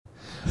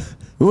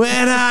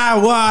when I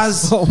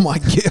was Oh my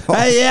god.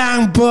 a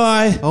young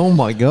boy. Oh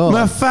my god.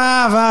 My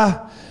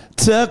father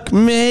took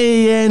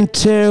me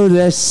into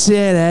the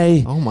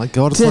city. Oh my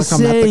god, it's to like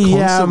I'm at the see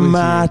concert a with you.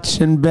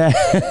 marching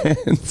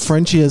band.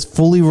 Frenchie has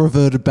fully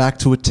reverted back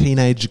to a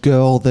teenage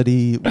girl that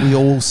we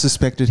all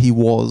suspected he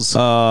was.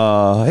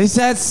 Oh, is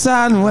that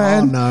son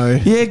when no.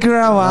 you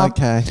grow up?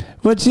 Okay.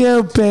 Would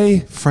you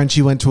be?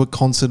 Frenchie went to a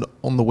concert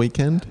on the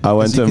weekend. I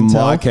went as you to can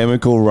My tell.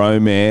 Chemical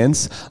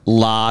Romance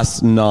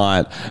last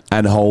night,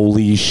 and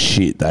holy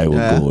shit, they were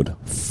Yeah. good.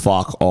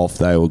 Fuck off,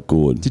 they were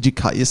good. Did you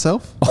cut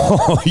yourself?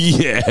 Oh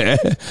yeah,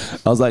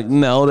 I was like,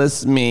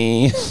 notice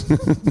me.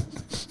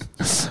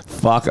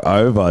 Fuck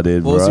over, I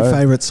did, What was your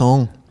favourite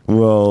song?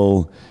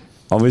 Well,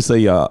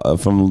 obviously,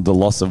 from The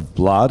Loss of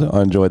Blood,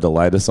 I enjoyed the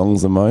later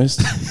songs the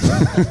most.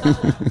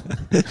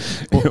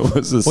 It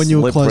was a When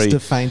you were close slippery- to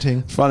fainting.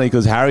 It's funny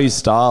because Harry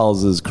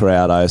Styles'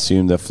 crowd, I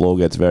assume their floor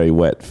gets very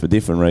wet for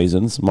different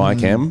reasons. My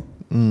chem,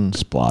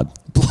 just blood.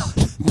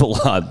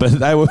 Blood. But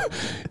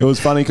it was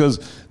funny because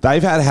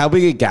they've had, how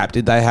big a gap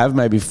did they have?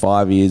 Maybe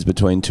 5 years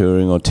between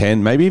touring, or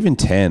 10, maybe even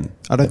 10.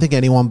 I don't think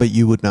anyone but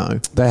you would know.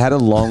 They had a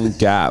long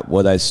gap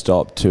where they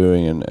stopped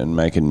touring and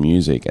making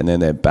music, and then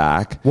they're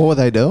back. What were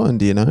they doing?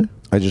 Do you know?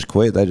 They just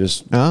quit. They're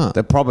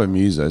proper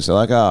musos. They're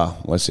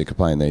like, we're sick of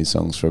playing these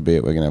songs for a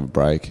bit. We're going to have a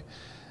break.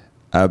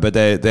 But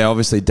they're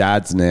obviously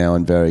dads now,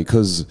 and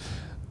because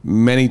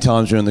many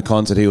times during the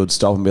concert he would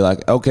stop and be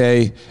like,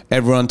 okay,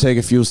 everyone take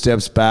a few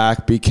steps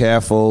back. Be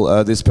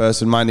careful. This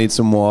person might need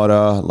some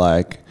water.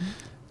 Like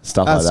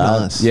stuff That's like that.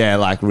 nice. Yeah,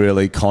 like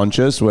really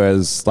conscious.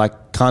 Whereas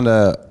like kind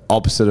of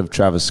opposite of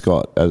Travis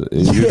Scott,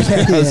 as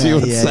you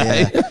would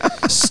say. Yeah.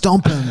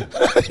 Stomp him.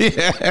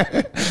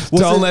 Yeah.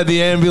 Don't let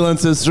the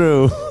ambulances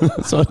through.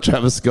 That's what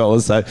Travis Scott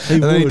was saying.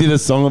 And then he did a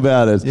song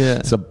about it.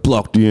 Yeah. So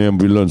block the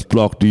ambulance,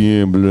 block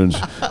the ambulance.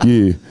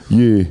 Yeah,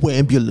 yeah.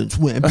 Ambulance.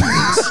 yeah,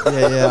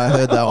 I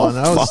heard that one.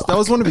 That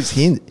was one of his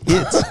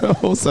hits.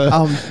 Also,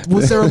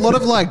 Was there a lot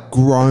of like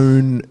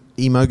grown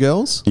emo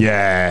girls?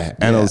 yeah,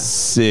 and it was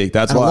sick.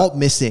 That's And a why. lot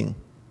missing.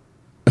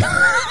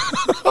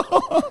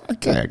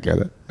 Okay, I get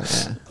it.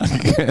 I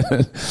get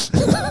it.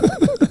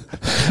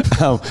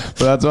 But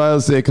that's why I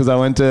was sick, because I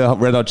went to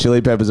Red Hot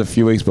Chili Peppers a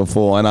few weeks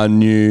before, and I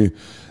knew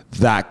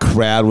that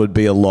crowd would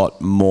be a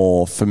lot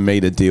more for me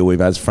to deal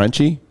with as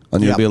Frenchy. I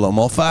knew it'd be a lot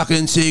more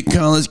fucking sick,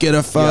 cunt, let's get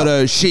a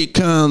photo. Shit,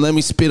 cunt, let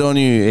me spit on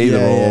you. Either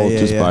or,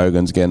 just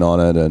bogans getting on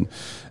it and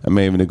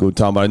me having a good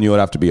time. But I knew I'd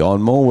have to be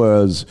on more,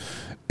 whereas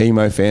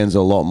emo fans are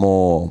a lot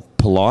more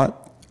polite.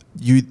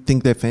 You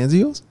think they're fans of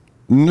yours?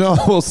 No,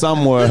 well,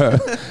 some were,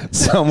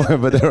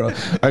 but they're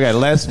okay.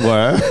 Less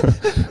were,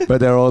 but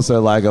they're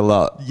also like a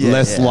lot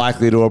less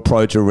likely to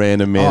approach a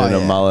random man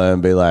in a mullet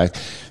and be like,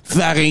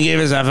 "Fucking give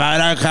us a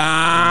photo,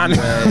 cunt."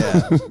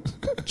 Yeah.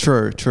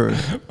 True.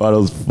 But it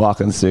was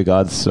fucking sick. I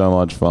had so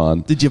much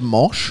fun. Did you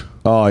mosh?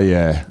 Oh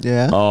yeah.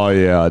 Yeah? Oh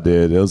yeah, I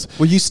did. It was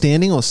Were you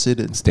standing or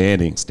seated?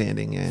 standing.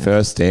 Standing, yeah.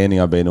 First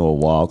standing I've been to a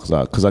while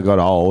because I got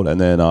old, and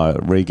then I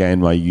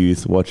regained my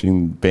youth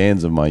watching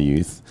bands of my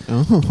youth.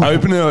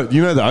 Opener,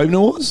 you know who the opener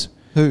was?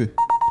 Who?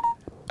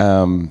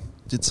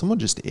 Did someone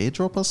just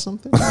airdrop us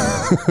something?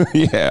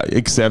 Yeah,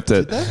 accept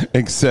it.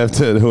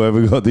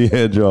 Whoever got the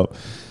airdrop.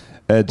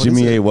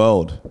 Jimmy is it? E.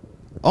 World.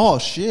 Oh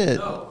shit.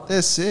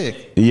 They're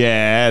sick.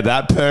 Yeah,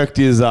 that perked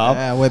you up.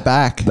 Yeah, we're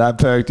back. That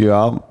perked you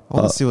up. I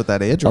want to see what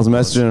that airdrop I was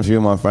messaging a few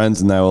of my friends,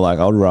 and they were like,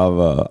 I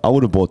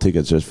would have bought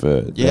tickets just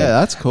for Yeah,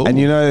 that's cool. And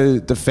you know,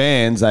 the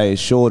fans, they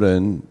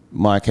shortened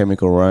My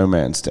Chemical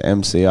Romance to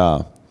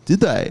MCR.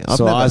 Did they? I've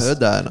never heard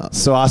that.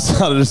 So I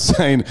started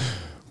saying,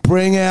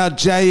 bring out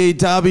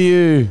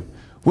JEW.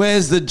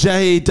 Where's the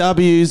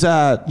JEWs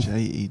at?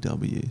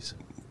 JEWs.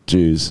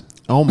 Jews.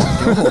 Oh my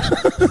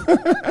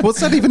god.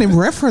 What's that even in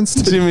reference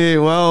to? Jimmy,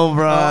 well,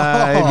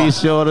 bro, if you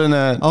shorten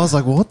it. I was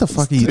like, what the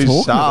fuck are you Too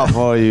talking sharp about?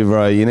 for you,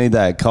 bro. You need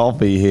that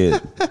coffee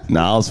hit.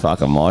 I was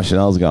fucking moshing.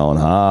 I was going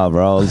hard,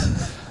 bro.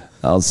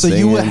 I was So singing.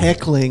 you were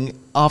heckling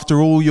after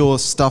all your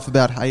stuff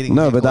about hating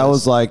No, but that hecklers.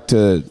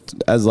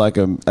 was like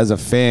as a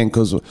fan,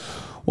 because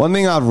one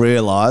thing I've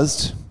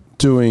realized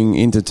doing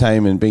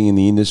entertainment, being in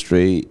the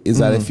industry, is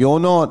that if you're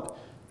not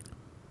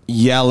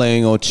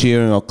yelling or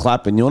cheering or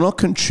clapping, you're not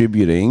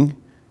contributing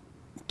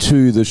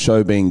to the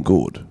show being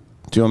good.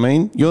 Do you know what I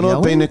mean? You're not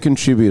Yelling? being a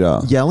contributor.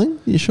 Yelling?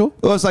 You sure?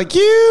 It was like,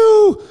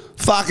 you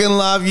fucking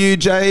love you,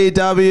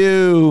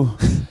 JEW.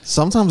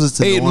 Sometimes it's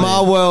Eat annoying.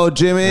 my world,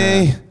 Jimmy.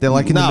 Yeah. They're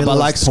like in the middle but of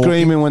like talking.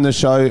 screaming when the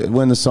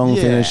song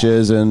Yeah.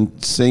 finishes and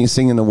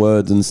singing the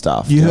words and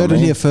stuff. You Do know heard what it I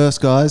mean? here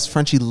first, guys.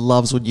 Frenchie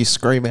loves when you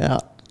scream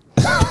out.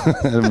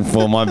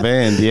 For my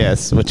band,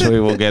 yes, which we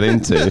will get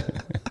into.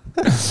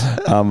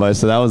 But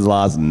so that was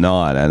last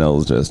night, and it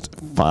was just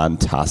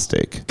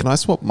fantastic. Can I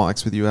swap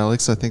mics with you,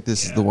 Alex? I think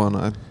this is the one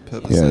I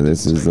purposely Yeah, didn't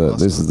this is stream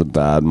last the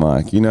bad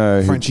mic. You know,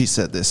 time. Frenchie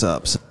set this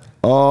up. So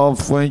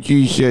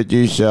Frenchy set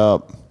this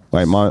up.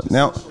 Wait,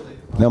 now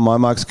my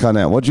mic's cut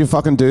out. What'd you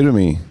fucking do to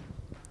me?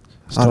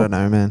 I don't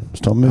know, man.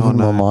 Stop moving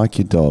my mic,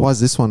 you dog. Why is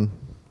this one?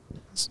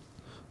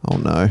 Oh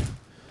no,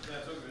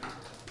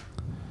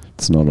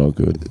 It's not all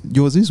good.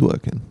 yours is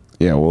working.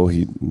 Yeah, well,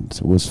 he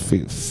was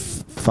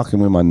fucking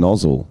with my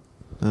nozzle.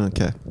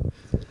 Okay.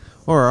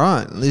 All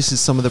right. This is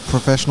some of the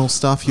professional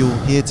stuff you'll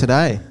hear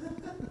today.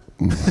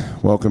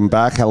 Welcome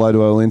back. Hello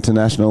to all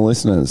international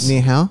listeners. Ni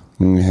hao.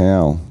 Ni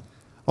hao.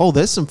 Oh,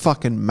 there's some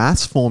fucking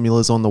maths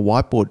formulas on the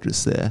whiteboard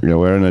just there. Yeah,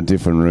 we're in a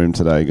different room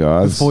today,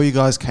 guys. Before you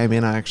guys came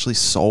in, I actually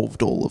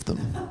solved all of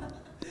them.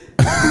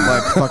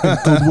 Like fucking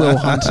Goodwill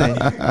Hunting.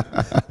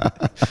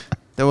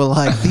 They were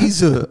like,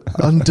 these are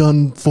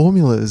undone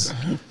formulas.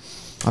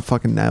 I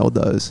fucking nailed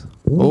those.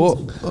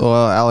 Oh,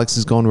 Alex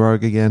has gone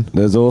rogue again.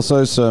 There's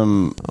also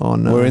some... Oh,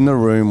 no. We're in the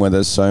room where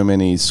there's so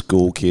many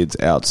school kids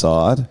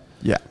outside.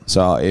 Yeah.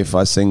 So if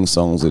I sing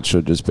songs, it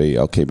should just be,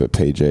 I'll keep it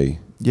PG.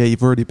 Yeah,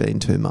 you've already been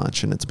too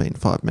much and it's been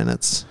 5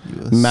 minutes.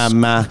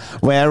 Mama,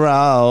 we're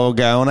all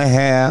going to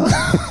hell.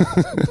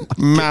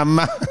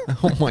 Mama.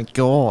 Oh my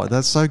God,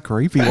 that's so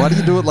creepy. Why do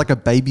you do it like a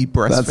baby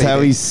breastfeeding? That's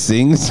how he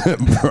sings it,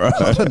 bro.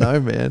 I don't know,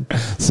 man.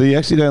 So you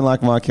actually don't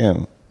like Mike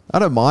M? I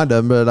don't mind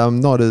him, but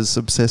I'm not as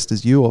obsessed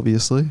as you,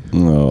 obviously.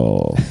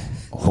 Oh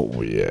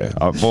yeah.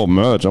 I bought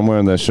merch. I'm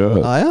wearing their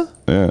shirt. Are you?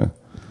 Yeah.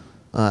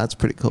 Oh, that's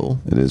pretty cool.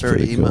 It is very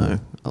pretty emo. cool.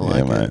 I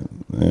like mate. it.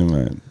 Yeah,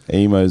 mate.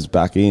 Emo's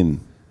back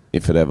in,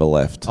 if it ever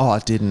left. Oh, I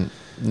didn't.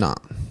 Nah.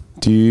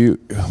 Do you...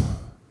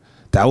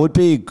 That would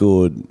be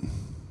good...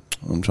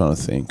 I'm trying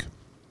to think.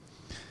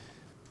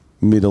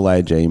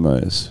 Middle-age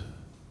emos.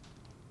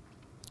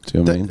 Do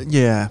you know what I mean?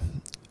 Yeah.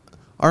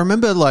 I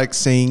remember like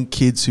seeing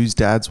kids whose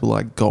dads were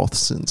like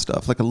goths and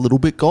stuff. Like a little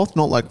bit goth,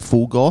 not like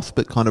full goth,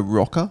 but kind of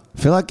rocker.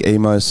 I feel like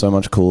emo is so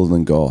much cooler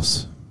than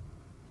goths.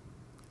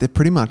 They're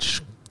pretty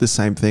much the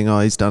same thing. Oh,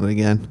 he's done it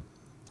again.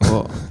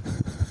 Oh.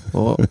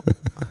 Oh.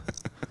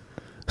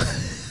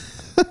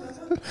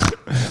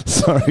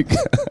 Sorry,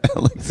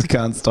 Alex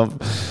can't stop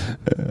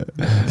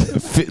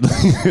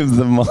fiddling with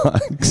the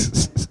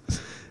mics.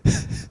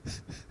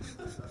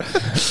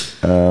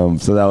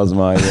 So that was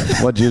my...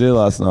 What did you do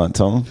last night,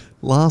 Tom?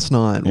 Last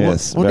night?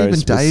 Yes, what very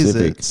even day is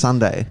specific. it?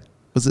 Sunday?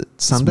 Was it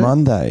Sunday? It's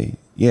Monday.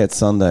 Yeah, it's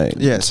Sunday.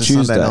 Yeah, it's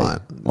Tuesday. Sunday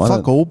night.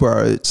 Fuck all,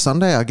 bro.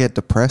 Sunday I get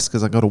depressed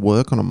because I got to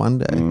work on a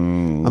Monday.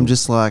 I'm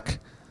just like...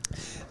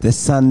 The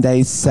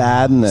Sunday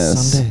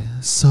sadness. Sunday.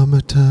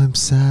 Summertime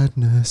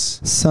sadness.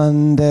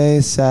 Sunday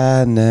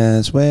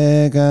sadness.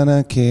 We're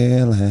gonna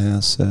kill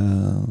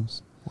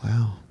ourselves.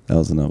 Wow. That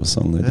was another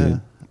song they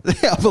did.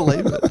 Yeah, I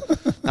believe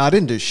it. No, I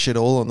didn't do shit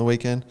all on the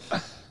weekend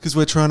because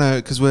we're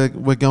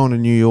going to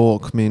New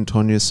York, me and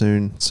Tonya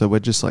soon. So we're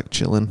just like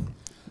chilling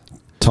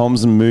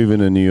Tom's moving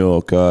to New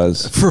York,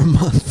 guys. for a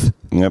month.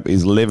 Yep,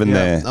 he's living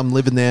there. I'm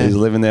living there. He's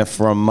living there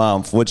for a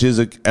month, which is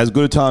as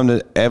good a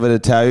time ever to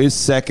tell you.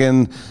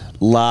 Second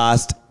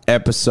last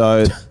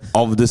episode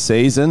of the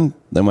season.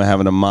 Then we're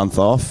having a month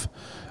off,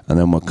 and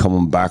then we're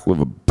coming back with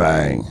a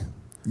bang.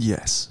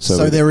 Yes. So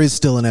So there is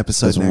still an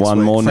episode There's next one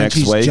week. more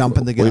Frenchy's next week.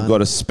 jumping the gun. We've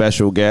got a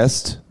special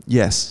guest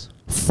Yes.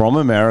 from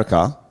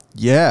America,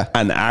 Yeah.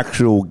 an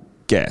actual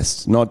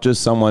guest, not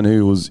just someone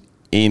who was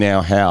in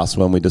our house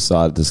when we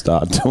decided to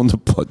start doing the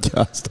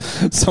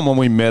podcast. Someone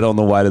we met on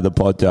the way to the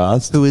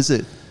podcast. Who is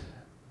it?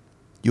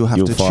 You'll have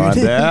You'll to find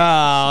tune in.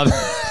 out.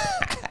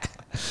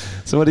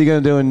 So what are you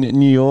going to do in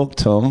New York,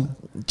 Tom?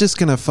 Just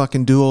going to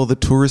fucking do all the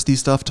touristy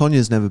stuff.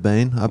 Tonya's never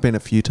been. I've been a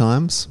few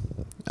times.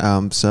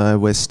 So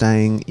we're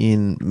staying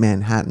in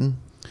Manhattan.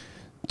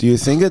 Do you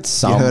think it's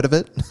some... You heard of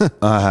it?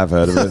 I have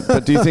heard of it.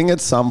 But do you think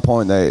at some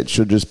point it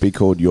should just be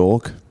called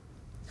York?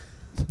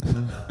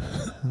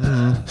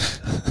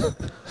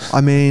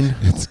 I mean...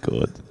 It's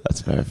good. That's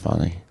very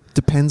funny.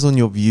 Depends on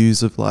your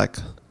views of like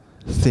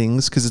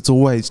things because it's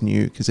always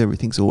new because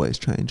everything's always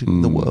changing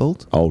in the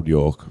world. Old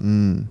York.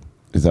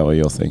 Is that what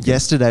you're thinking?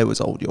 Yesterday was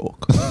Old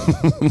York.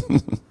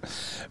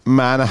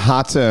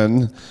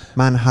 Manhattan.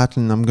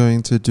 Manhattan, I'm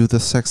going to do the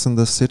Sex and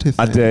the City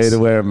I things. dare you to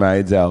wear a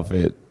maid's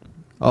outfit.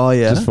 Oh,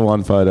 yeah? Just for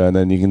one photo, and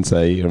then you can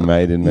say you're a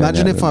maid in Manhattan.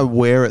 Imagine if I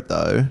wear it,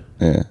 though,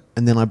 Yeah.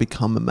 and then I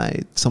become a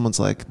maid. Someone's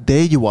like,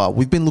 there you are.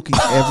 We've been looking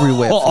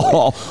everywhere for you.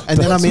 Oh, And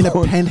then I'm in a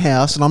what-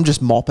 penthouse, and I'm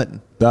just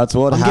mopping. That's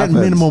what I'm happens.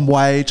 getting minimum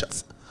wage.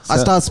 I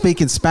start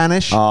speaking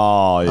Spanish.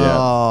 Oh, yeah.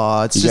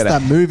 Oh, it's You just get a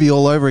that movie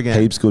all over again.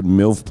 Heaps good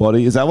MILF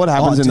body. Is that what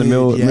happens in the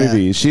dude, yeah.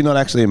 movie? Is she not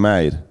actually a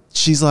maid?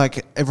 She's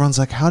like, everyone's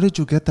like, how did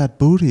you get that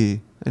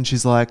booty? And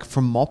she's like,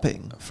 from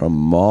mopping. From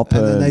mopping.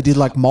 And then they did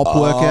like mop Oh.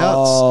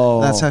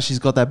 workouts. That's how she's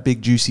got that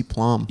big juicy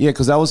plum. Yeah,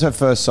 because that was her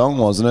first song,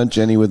 wasn't it?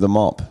 Jenny with the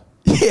mop.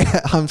 Yeah,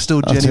 I'm still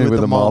I'm Jenny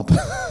with the mop.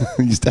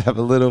 Used to have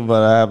a little,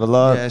 but I have a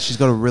lot. Yeah, she's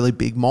got a really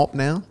big mop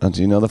now. Don't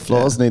you know the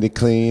floors need a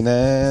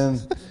cleaning?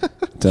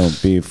 Don't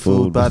be fooled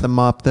Fooled by the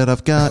mop that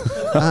I've got.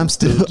 I'm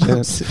still...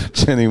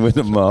 Jenny with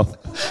the mop.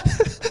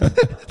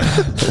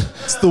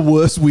 It's the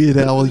worst Weird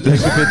Al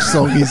Yankovic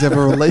song he's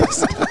ever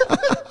released.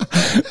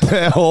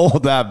 They're all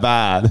that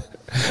bad.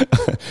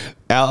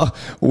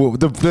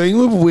 The thing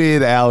with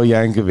Weird Al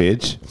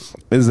Yankovic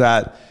is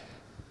that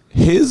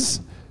his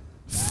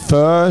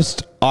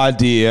first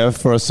idea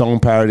for a song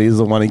parody is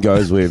the one he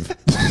goes with.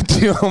 Do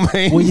you know what I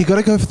mean? Well, you got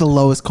to go for the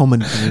lowest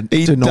common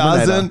He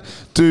denominator. doesn't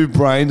do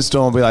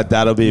brainstorm and be like,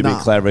 that'll be a bit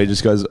Nah. clever. He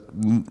just goes,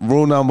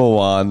 rule number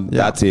one. Yeah.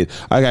 That's it.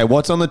 Okay,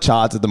 what's on the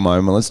charts at the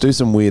moment? Let's do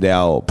some Weird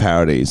Al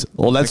parodies.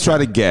 Or let's try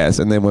to guess,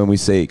 and then when we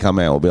see it come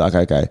out, we'll be like,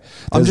 okay.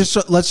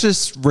 Let's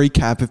just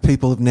recap if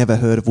people have never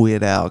heard of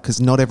Weird Al,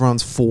 because not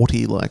everyone's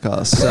 40 like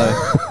us.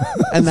 So,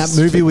 and that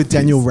movie with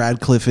Daniel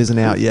Radcliffe isn't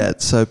out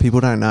yet, so people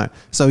don't know.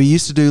 So he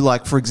used to do,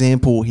 like, for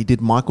example, he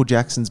did Michael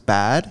Jackson's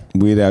Bad.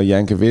 Weird Al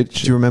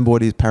Yankovic. Do you remember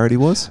what his parody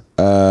was?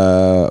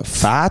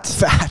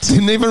 Fat?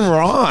 Didn't even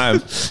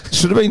rhyme.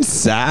 Should have been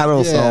sad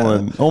or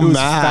something. Or It was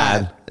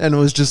mad. fat, and it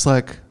was just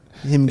like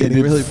him He getting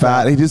did really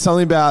fat. He did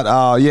something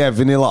about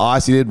Vanilla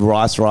Ice. He did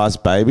Rice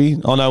Baby.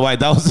 Oh no, wait,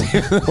 that was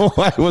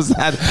wait, was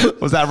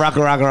that Raka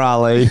Raka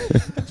Ali?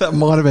 That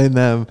might have been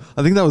them.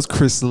 I think that was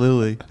Chris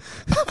Lilly.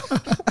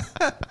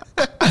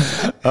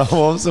 What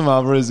was some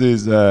others?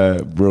 His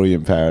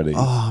brilliant parody.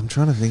 Oh, I'm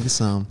trying to think of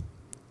some.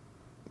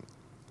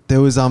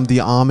 There was the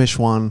Amish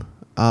one,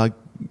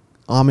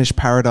 Amish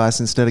Paradise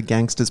instead of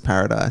Gangster's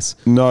Paradise.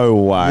 No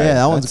way. Yeah,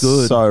 that one's That's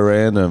good. So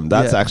random.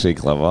 That's Yeah. actually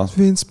clever.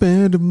 Been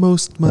spending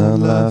most of my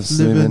life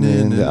living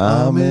in the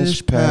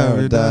Amish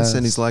Paradise,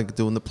 and he's like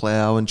doing the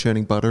plow and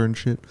churning butter and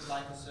shit.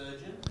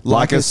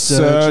 Like a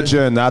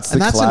surgeon. That's the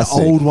and that's classic.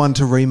 an old one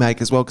to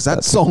remake as well, because that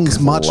That's a song's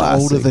much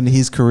classic. older than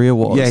his career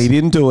was. Yeah, he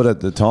didn't do it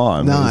at the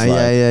time. No, It was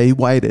like- he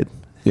waited.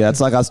 Yeah,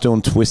 it's like us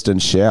doing Twist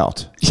and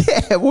Shout.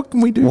 Yeah, what can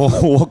we do?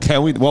 What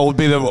can we? What would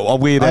be the a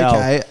Weird Al?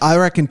 Okay, I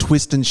reckon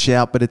Twist and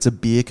Shout, but it's a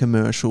beer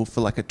commercial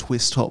for like a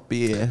Twist Top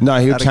beer. No,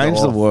 he would That'd go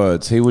change the off.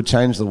 words. He would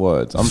change the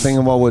words. I'm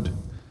thinking what would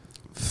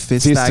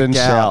Fist fist that and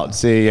gout. shout.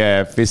 See,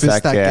 yeah, fist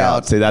that that gout.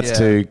 gout. See, that's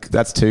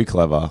Yeah. too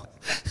clever.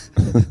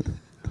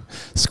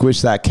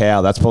 Squish that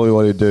cow. That's probably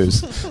what he'd do.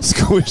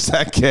 Squish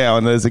that cow,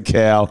 and there's a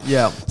cow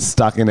Yeah.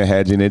 stuck in a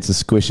hedge. You need to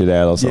squish it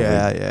out or something.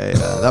 Yeah.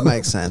 That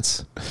makes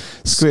sense.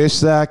 Squish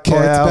that cow. Oh,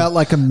 it's about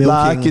like a milking.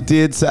 Like you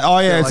did say. Oh,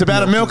 yeah, it's like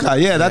about a milking. milker.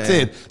 Yeah, that's Yeah.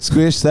 it.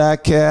 Squish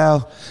that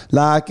cow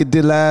like you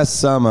did last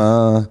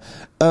summer.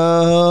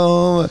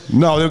 Oh,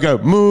 no, they'll go,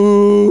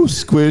 moo,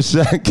 squish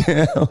that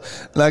cow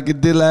like you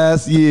did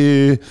last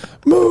year.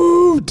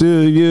 Moo, do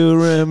you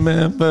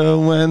remember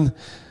when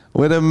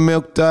with a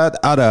milk dot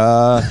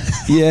udder?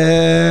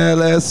 Yeah,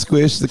 let's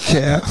squish the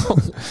cow.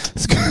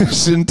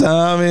 Squishing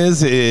time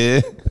is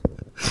here.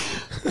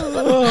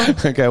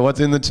 Okay, what's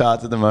in the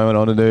charts at the moment? I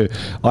want to do.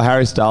 Oh,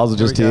 Harry Styles is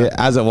just we go. here,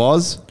 as it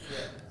was.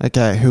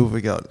 Okay, who have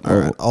we got? All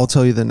right, I'll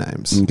tell you the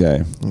names.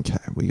 Okay. Okay,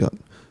 we got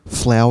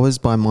Flowers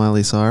by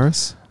Miley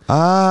Cyrus.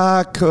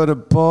 I could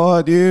have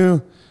bought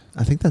you.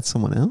 I think that's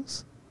someone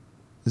else.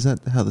 Is that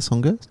how the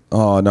song goes?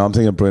 Oh no, I'm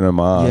thinking of Bruno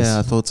Mars. Yeah,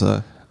 I thought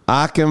so.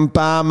 I can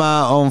buy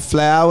my own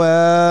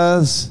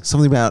flowers.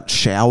 Something about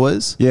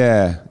showers.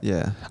 Yeah.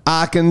 Yeah.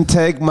 I can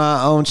take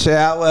my own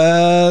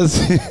showers.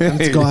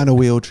 It's a guy in a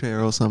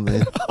wheelchair or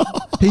something.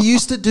 He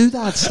used to do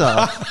that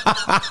stuff.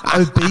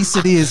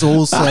 Obesity is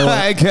also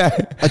Okay.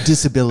 a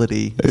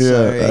disability.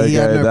 So he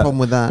had no problem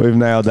with that. We've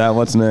nailed that.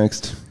 What's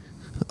next?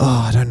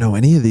 Oh, I don't know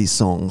any of these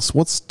songs.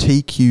 What's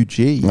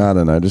TQG? I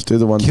don't know. Just do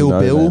the ones Kill you know.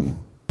 Bill? Then.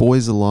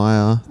 Boy's a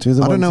Liar. Do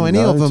the I don't ones know you any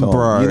of them, Tom.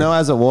 bro. You know,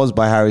 As It Was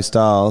by Harry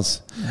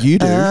Styles. You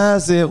do.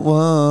 As it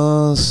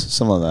was.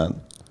 Something like that.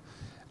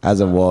 As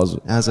it was.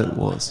 As It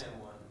Was.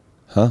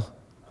 Huh?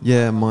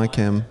 Yeah, my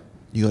cam.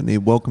 You got any?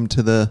 Welcome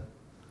to the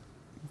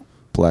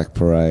Black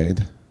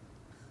Parade.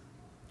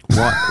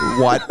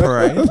 White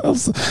Parade.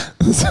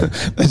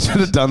 They should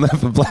have done that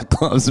for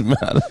Black Lives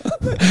Matter.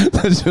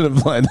 They should have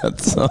played that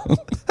song.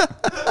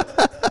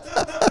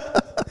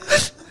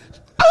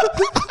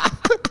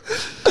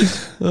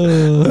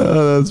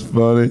 Oh, that's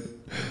funny.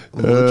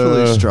 I'm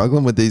literally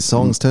struggling with these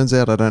songs. Turns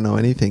out I don't know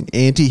anything.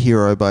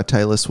 Anti-Hero by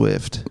Taylor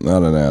Swift. I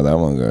don't know how that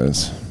one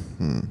goes.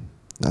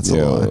 That's a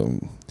lie.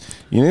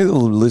 You need to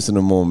listen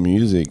to more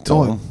music,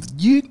 Tom. Oh,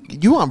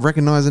 you aren't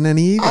recognizing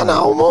any either. I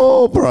know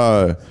more,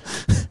 bro.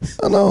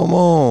 I know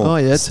more. Oh,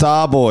 yeah.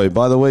 Starboy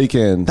by The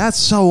Weeknd. That's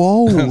so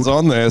old. It's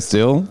on there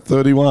still.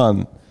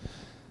 31.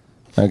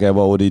 Okay,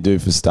 what would he do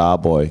for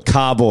Starboy?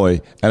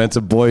 Carboy. And it's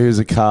a boy who's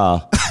a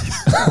car.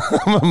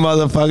 I'm a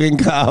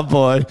motherfucking car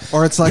boy.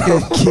 Or it's like a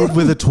kid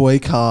with a toy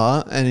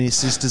car and his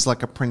sister's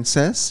like a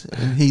princess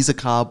and he's a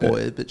car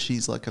boy, but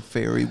she's like a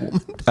fairy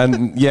woman.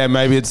 And yeah,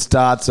 maybe it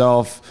starts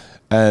off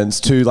and it's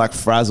two like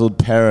frazzled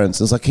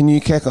parents. It's like, can you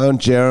check on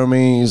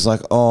Jeremy? He's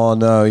like, oh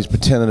no, he's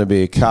pretending to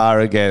be a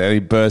car again. And he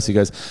bursts, he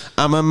goes,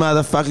 I'm a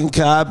motherfucking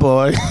car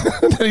boy.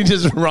 And then he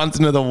just runs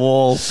into the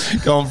wall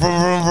going,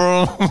 vroom,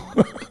 vroom,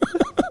 vroom.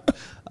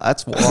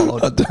 That's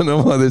wild. I don't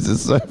know why this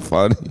is so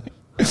funny.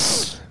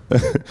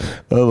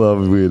 I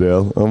love Weird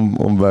Al.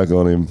 I'm back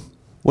on him.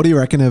 What do you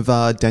reckon of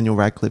Daniel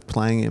Radcliffe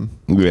playing him?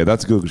 Yeah,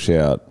 that's a good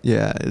shout.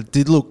 Yeah, it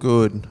did look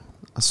good.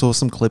 I saw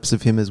some clips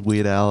of him as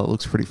Weird Al. It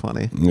looks pretty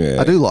funny.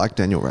 Yeah. I do like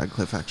Daniel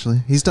Radcliffe, actually.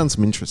 He's done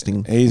some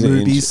interesting He's an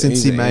movies since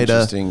he's he an made a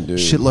interesting dude.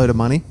 shitload of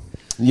money.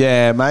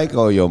 Yeah, make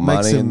all your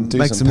money and do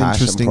make some some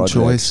passion interesting projects.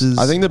 choices.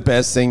 I think the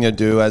best thing to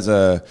do as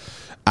a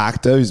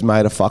actor who's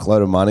made a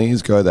fuckload of money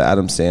is go the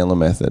Adam Sandler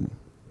method.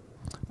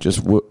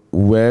 Just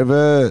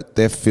wherever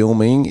they're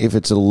filming, if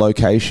it's a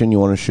location you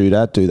want to shoot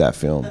at, do that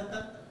film.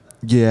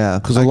 Yeah.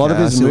 Because a lot of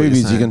his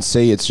movies, you can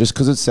see it's just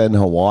because it's set in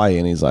Hawaii,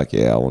 and he's like,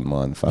 yeah, I wouldn't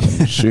mind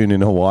fucking shooting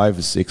in Hawaii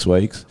for 6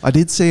 weeks. I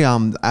did see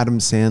Adam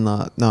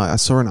Sandler. No, I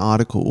saw an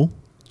article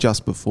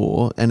just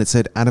before, and it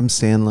said Adam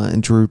Sandler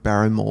and Drew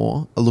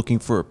Barrymore are looking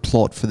for a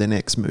plot for their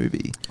next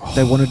movie.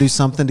 They want to do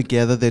something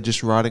together. They're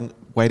just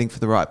waiting for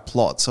the right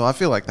plot. So I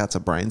feel like that's a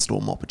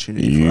brainstorm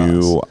opportunity for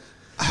us. You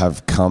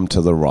have come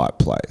to the right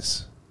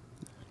place.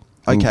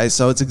 Okay,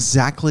 so it's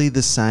exactly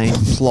the same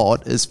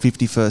plot as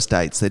 50 First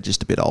Dates. They're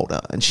just a bit older,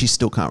 and she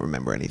still can't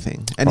remember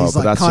anything. And he's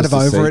like kind of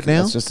over it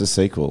now. It's just a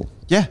sequel.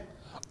 Yeah.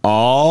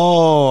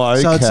 Oh,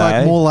 okay. So it's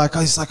like more like,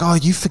 he's like, oh,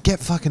 you forget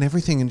fucking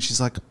everything. And she's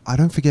like, I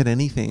don't forget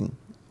anything.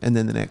 And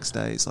then the next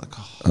day, he's like,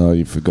 oh,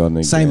 you've forgotten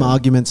again. Same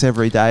arguments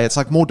every day. It's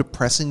like more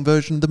depressing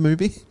version of the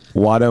movie.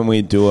 Why don't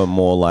we do it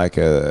more like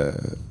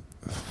a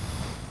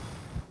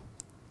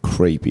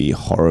creepy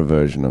horror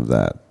version of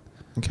that?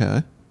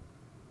 Okay.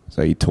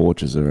 So he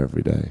tortures her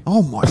every day.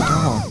 Oh my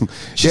God.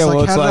 She's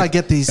like, how did I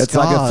get these scars? It's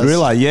like a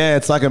thriller. Yeah,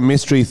 it's like a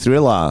mystery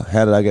thriller.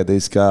 How did I get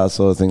these scars?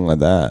 Sort of thing like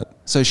that.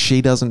 So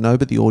she doesn't know,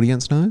 but the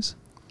audience knows?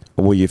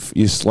 Well, you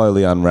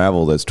slowly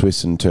unravel. There's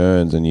twists and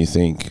turns, and you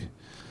think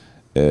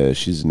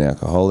she's an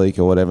alcoholic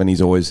or whatever, and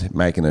he's always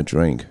making her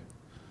drink.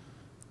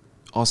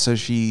 Oh, so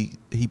he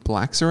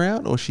blacks her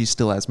out, or she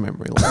still has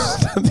memory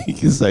loss? I don't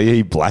think you say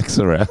he blacks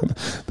her out. I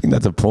think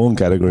that's a porn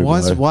category.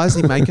 Why is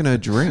he making her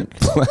drink?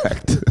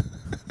 Blacked.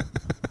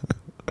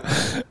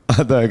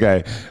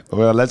 Okay,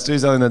 well, let's do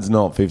something that's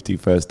not 50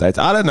 First Dates.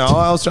 I don't know.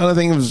 I was trying to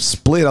think of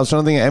Split. I was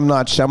trying to think of M.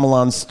 Night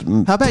Shyamalan's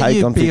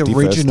take on 50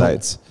 First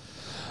Dates.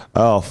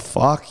 Oh,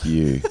 fuck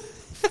you.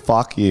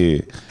 Fuck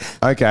you.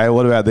 Okay,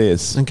 what about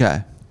this?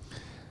 Okay.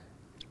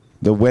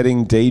 The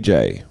Wedding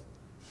DJ.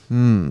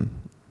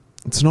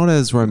 It's not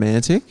as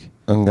romantic.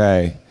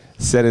 Okay.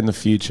 Set in the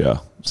future.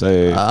 So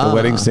the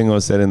wedding singer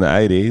was set in the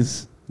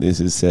 80s. This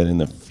is set in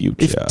the future.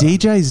 If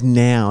DJs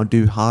now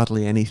do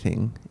hardly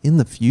anything, in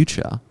the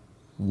future,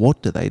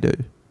 what do?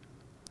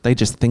 They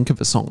just think of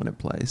a song and it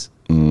plays.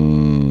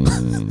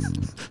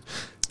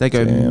 They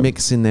go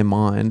mix in their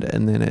mind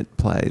and then it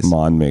plays.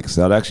 Mind mix.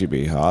 That'd actually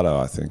be harder,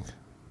 I think.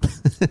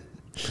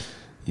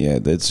 Yeah,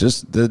 they're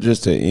just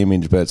an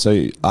image. But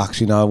so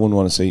actually, no, I wouldn't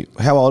want to see.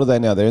 How old are they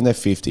now? They're in their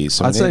 50s.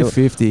 So I'd say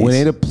 50s. We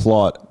need a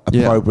plot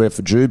appropriate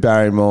for Drew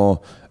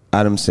Barrymore,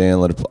 Adam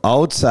Sandler. I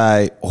would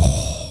say.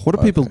 What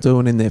are people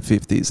doing in their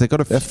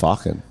 50s? They're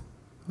fucking.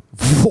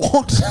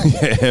 What?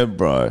 Yeah,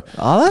 bro.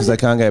 Are they? Because they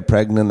can't get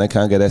pregnant. They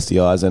can't get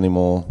STIs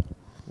anymore.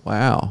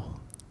 Wow.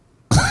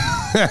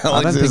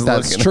 I don't think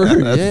that's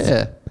true.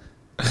 Yeah.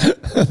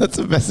 That's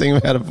the best thing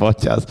about a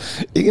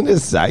podcast. You can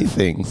just say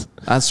things.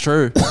 That's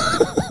true.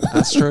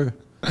 That's true.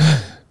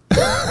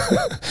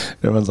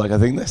 Everyone's like, I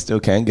think they still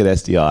can get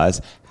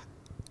STIs.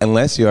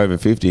 Unless you're over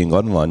 50 and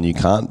gotten one, you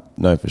can't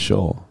know for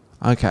sure.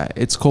 Okay.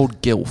 It's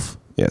called GILF.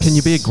 Yes. Can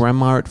you be a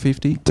grandma at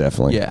 50?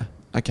 Definitely. Yeah.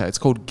 Okay. It's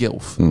called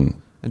GILF.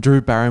 And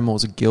Drew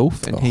Barrymore's a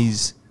GILF, and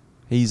he's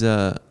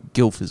a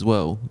GILF as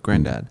well,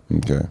 granddad.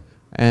 Okay.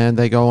 And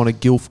they go on a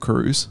GILF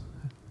cruise.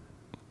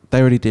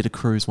 They already did a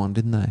cruise one,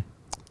 didn't they?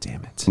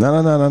 Damn it.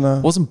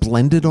 No. Wasn't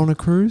Blended on a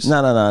cruise?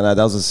 No.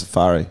 That was a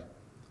safari.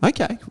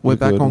 Okay. We're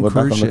back on cruise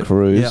back on ship. the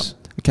cruise. Yep.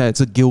 Okay,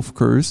 it's a GILF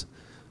cruise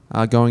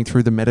going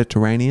through the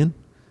Mediterranean.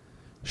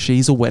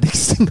 She's a wedding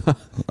singer.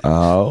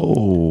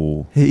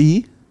 Oh.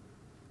 He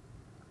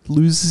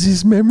loses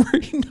his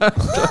memory. No,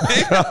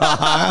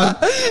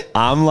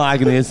 I'm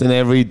liking this, and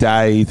every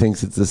day he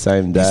thinks it's the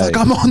same day. He's like,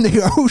 I'm on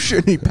the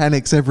ocean. He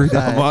panics every day.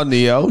 I'm on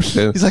the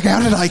ocean. He's like,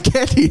 how did I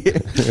get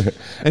here?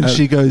 And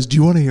she goes, do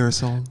you want to hear a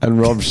song?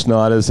 And Rob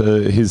Schneider's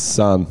his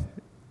son.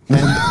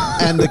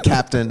 And the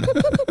captain.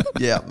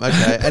 Yeah,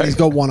 okay. And he's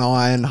got one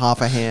eye and half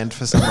a hand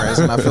for some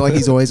reason. I feel like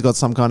he's always got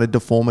some kind of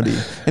deformity.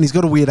 And he's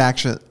got a weird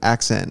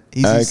accent.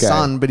 He's his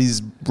son, but he's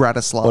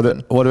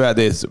Bratislavan. What about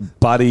this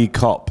buddy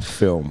cop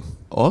film?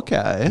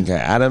 Okay.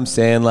 Adam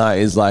Sandler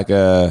is like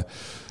a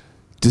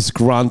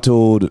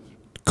disgruntled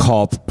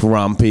cop,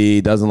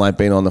 grumpy, doesn't like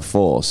being on the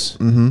force.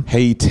 Mm-hmm.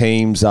 He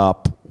teams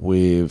up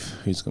with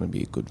who's going to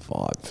be a good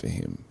vibe for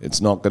him.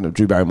 It's not going to.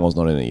 Drew Barrymore's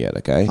not in it yet.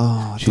 Okay.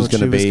 Oh, she's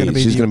going to be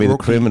the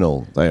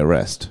criminal they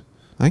arrest.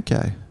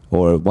 Okay.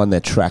 Or one they're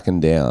tracking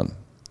down.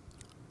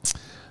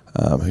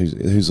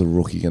 Who's the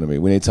rookie going to be?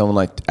 We need someone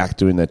like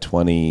actor in their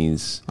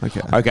 20s.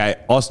 Okay.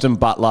 Austin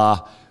Butler.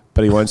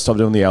 But he won't stop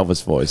doing the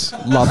Elvis voice.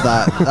 Love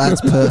that. That's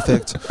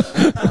perfect.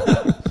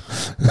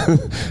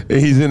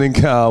 He's in a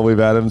car with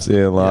Adam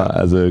Sandler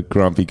as a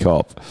grumpy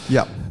cop.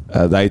 Yep.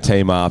 They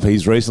team up.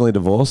 He's recently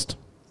divorced,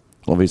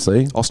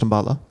 obviously. Austin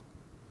Butler.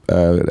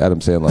 Adam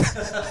Sandler.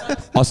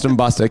 Austin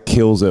Buster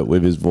kills it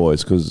with his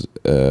voice because...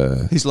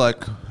 he's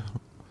like...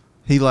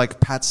 He like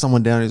pats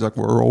someone down. He's like,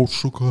 we're all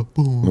shook up.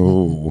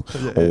 Oh,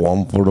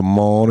 one for the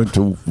morning,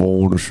 two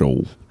for the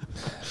show.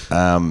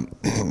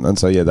 And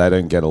so, yeah, they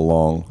don't get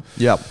along.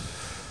 Yep.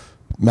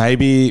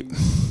 Maybe,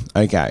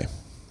 okay.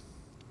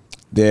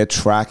 They're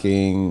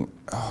tracking.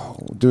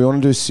 Do we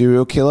want to do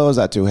serial killer? Or is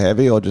that too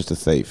heavy, or just a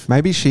thief?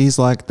 Maybe she's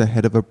like the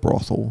head of a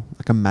brothel,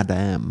 like a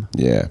madame.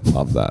 Yeah,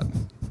 love that.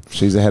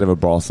 She's the head of a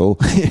brothel.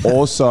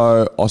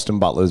 Also, Austin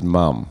Butler's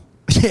mum.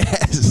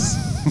 Yes.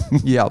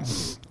 Yep.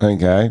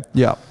 Okay.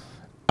 Yep.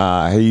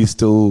 He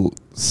still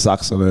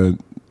sucks on her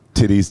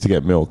titties to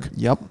get milk.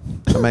 Yep.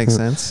 That makes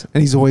sense.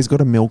 And he's always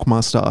got a milk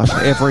mustache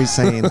every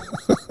scene.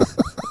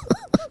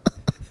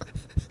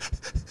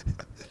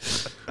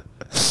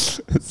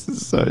 This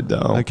is so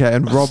dumb. Okay,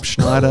 and Rob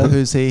Schneider,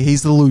 who's he?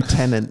 He's the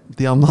lieutenant,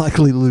 the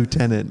unlikely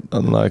lieutenant.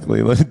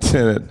 Unlikely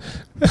lieutenant.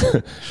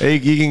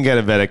 You can get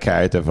a better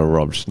character for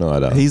Rob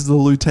Schneider. He's the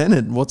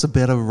lieutenant. What's a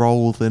better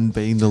role than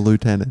being the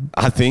lieutenant?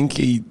 I think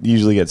he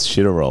usually gets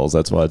shitter roles.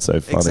 That's why it's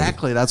so funny.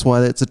 Exactly. That's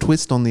why it's a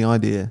twist on the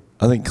idea.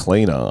 I think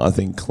cleaner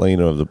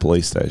of the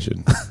police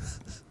station.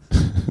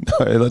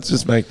 No, let's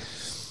just make...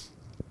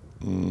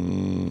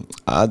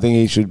 I think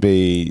he should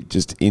be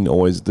just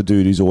always the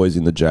dude who's always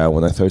in the jail.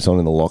 When they throw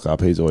someone in the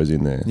lockup, he's always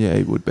in there. Yeah,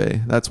 he would be.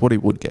 That's what he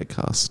would get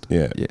cast.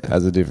 Yeah,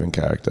 as a different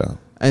character.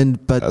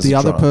 But As the a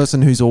other drunk.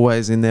 person who's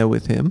always in there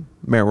with him,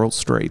 Meryl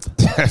Streep.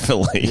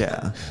 Definitely.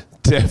 Yeah.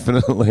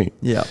 Definitely.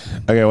 Yeah.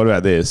 Okay, what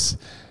about this?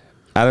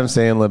 Adam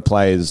Sandler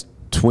plays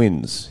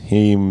twins,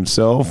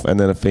 himself and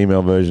then a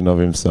female version of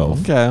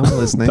himself. Okay, I'm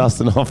listening.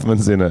 Dustin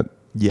Hoffman's in it.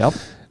 Yep.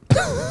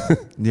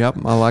 Yep,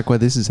 I like where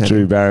this is headed.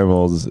 Drew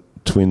Barrymore's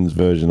twins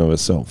version of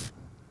herself.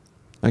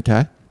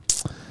 Okay.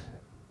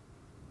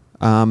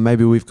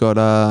 Maybe we've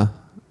got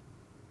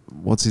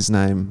what's his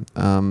name?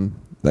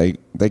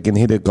 They can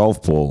hit a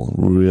golf ball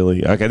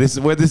really. Okay, this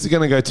is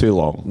going to go too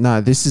long. No,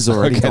 this is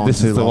already Okay, gone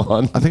this too is the long.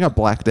 one. I think I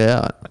blacked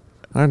out.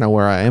 I don't know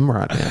where I am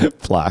right now.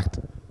 Blacked.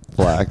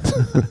 I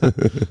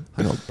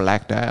got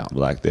blacked out.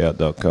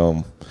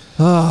 Blackedout.com.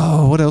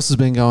 Oh, what else has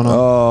been going on?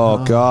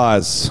 Oh,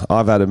 guys,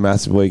 I've had a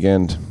massive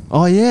weekend.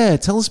 Oh, yeah.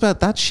 Tell us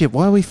about that shit.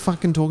 Why are we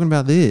fucking talking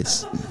about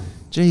this?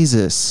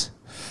 Jesus.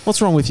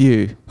 What's wrong with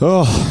you?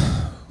 Oh,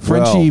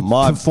 Frenchy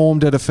well,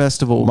 performed at a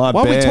festival. my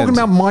Why are we band- talking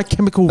about My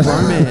Chemical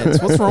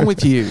Romance? What's wrong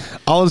with you?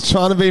 I was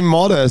trying to be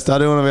modest. I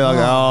didn't want to be like,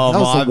 that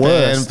was my the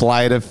worst. band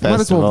played a Might as well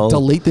festival.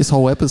 delete this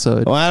whole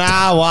episode. When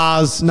I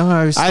was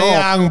No, stop. a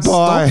young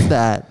boy. Stop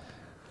that.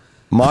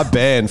 My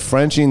band,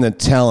 Frenchy and the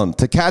Talent.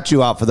 To catch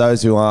you up for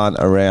those who aren't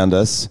around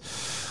us,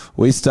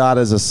 we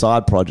started as a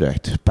side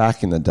project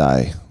back in the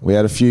day. We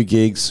had a few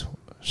gigs,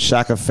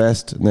 Shaka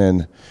Fest, and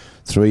then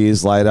 3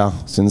 years later,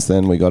 since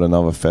then, we got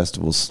another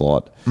festival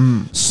slot.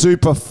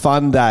 Super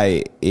fun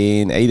day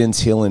in Edens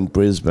Hill in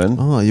Brisbane.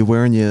 Oh, you're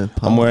wearing your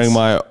pass. I'm wearing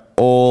my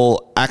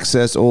all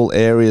access, all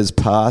areas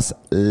pass,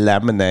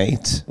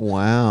 laminate.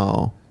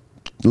 Wow.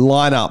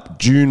 Lineup: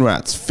 June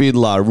Rats,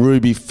 Fiddler,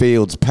 Ruby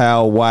Fields,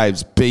 Power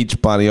Waves,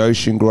 Beach Bunny,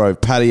 Ocean Grove,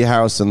 Paddy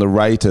Harrison, The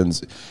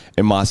Raytons.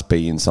 It must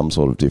be in some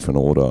sort of different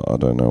order. I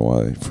don't know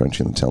why.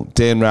 Frenchy and the Talent.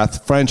 Dan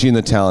Rath, Frenchy and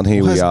the Talent.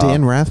 Here we are.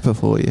 Dan Rath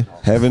before you?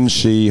 Heaven,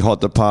 She,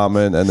 Hot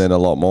Department, and then a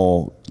lot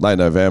more. Late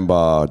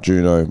November,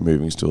 Juno,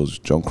 Moving Stools,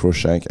 John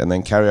Cruikshank, and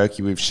then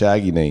karaoke with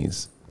Shaggy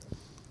Knees.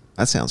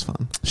 That sounds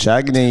fun.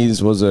 Shaggy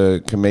Knees was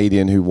a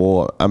comedian who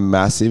wore a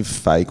massive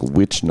fake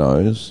witch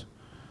nose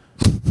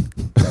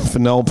for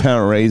no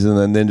apparent reason,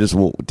 and then just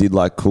did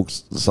like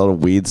Cook's sort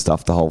of weird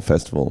stuff the whole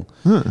festival.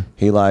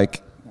 He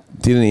like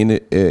did an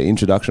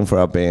introduction for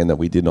our band that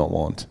we did not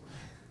want,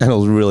 and it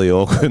was really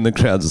awkward. And the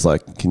crowd's just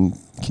like, "Can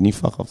you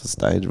fuck off the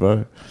stage,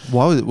 bro?"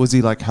 Why was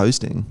he like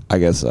hosting? I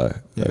guess so.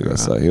 Yeah, I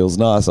guess right. so. He was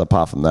nice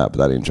apart from that, but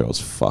that intro was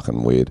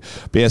fucking weird.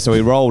 But yeah, so we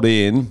rolled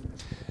in,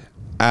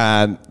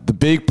 and the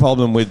big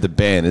problem with the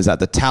band is that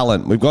the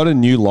talent, we've got a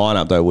new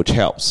lineup though, which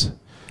helps.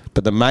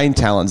 But the main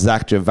talent,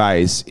 Zach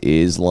Gervais,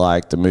 is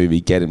like the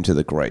movie Get Him to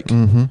the Greek.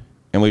 Mm-hmm.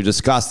 And we've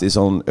discussed this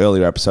on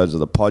earlier episodes of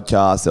the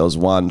podcast. There was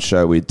one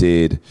show we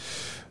did,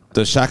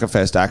 the Shaka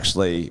Fest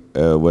actually,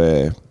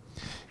 where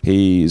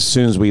he, as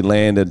soon as we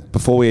landed,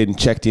 before we even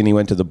checked in, he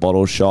went to the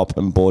bottle shop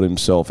and bought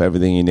himself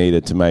everything he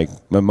needed to make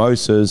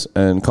mimosas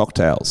and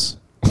cocktails.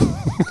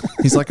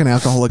 He's like an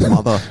alcoholic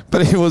mother.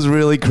 But he was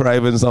really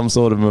craving some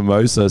sort of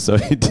mimosa, so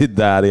he did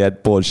that. He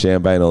had poured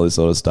champagne, all this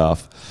sort of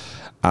stuff.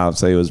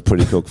 So he was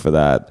pretty cooked for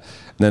that.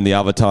 And then the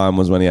other time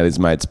was when he had his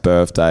mate's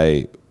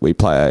birthday.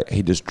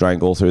 He just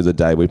drank all through the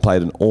day. We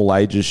played an all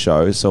ages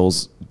show, so it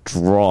was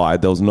dry.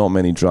 There was not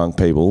many drunk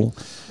people.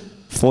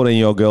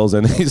 14-year-old girls,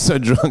 and he's so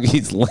drunk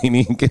he's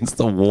leaning against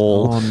the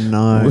wall. Oh,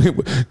 no.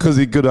 Because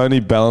he could only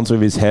balance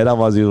with his head,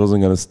 otherwise he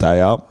wasn't going to stay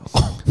up.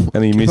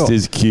 And he missed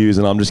his cues,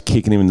 and I'm just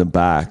kicking him in the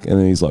back. And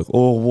then he's like,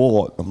 "Oh,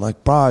 what?" I'm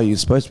like, "Bro, you're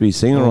supposed to be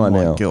singing right now."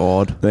 Oh, my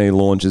God. Then he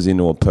launches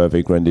into a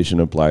perfect rendition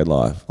of Blade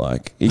Life.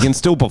 Like, he can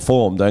still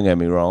perform, don't get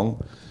me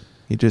wrong.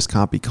 He just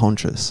can't be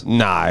conscious.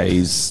 No,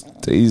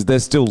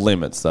 there's still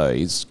limits, though.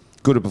 He's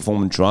good at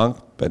performing drunk,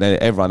 but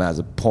everyone has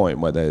a point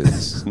where they're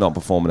not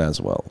performing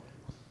as well.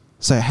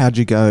 So how'd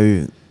you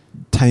go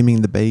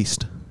taming the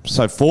beast?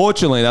 So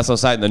fortunately, that's what I'm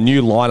saying, the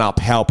new lineup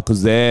help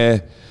because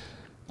they're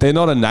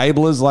not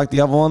enablers like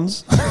the other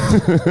ones.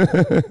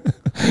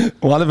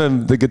 One of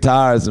them, the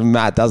guitarist,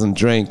 Matt, doesn't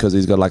drink because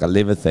he's got like a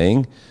liver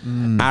thing.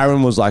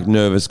 Aaron was like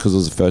nervous because it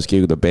was the first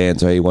gig of the band,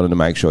 so he wanted to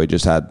make sure he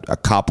just had a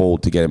couple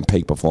to get him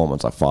peak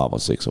performance, like 5 or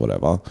 6 or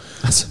whatever.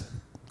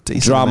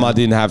 Decent Drummer amount.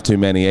 didn't have too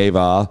many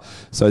either.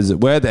 So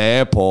we're at the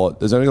airport.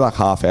 There's only like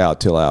half hour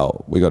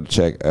till we got to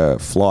check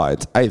flight.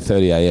 It's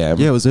 8:30 a.m.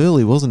 Yeah, it was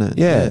early, wasn't it?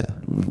 Yeah.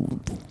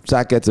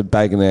 Zach gets a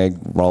bacon egg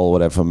roll or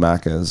whatever from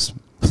Macca's.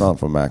 It's not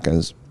from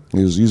Macca's. He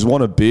goes, "You just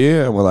want a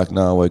beer?" And we're like,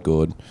 "No, we're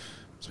good."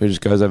 So he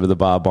just goes over to the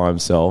bar by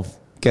himself,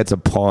 gets a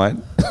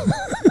pint,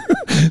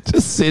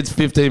 just sits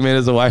 15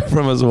 minutes away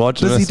from us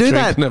watching Does us he do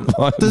drinking that? it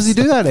by Does he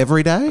do that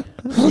every day?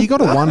 You got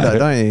to wonder,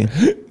 don't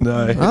you?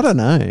 No. I don't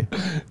know.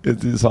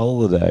 It's his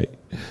holiday.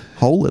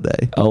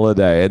 Holiday.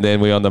 And then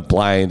we're on the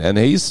plane, and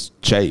he's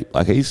cheap.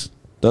 Like,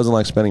 doesn't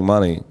like spending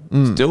money.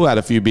 Still had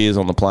a few beers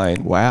on the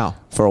plane. Wow.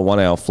 For a 1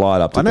 hour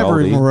flight up to I never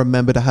Goldie. even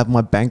remember to have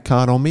my bank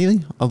card on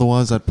me.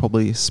 Otherwise, I'd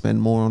probably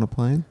spend more on a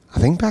plane. I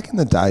think back in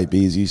the day,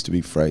 beers used to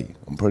be free.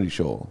 I'm pretty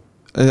sure.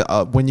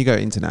 When you go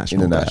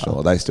international.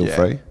 Are they still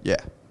free? Yeah.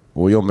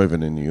 Well, you're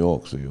moving to New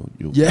York, so you'll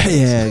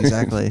Yeah,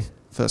 exactly.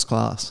 First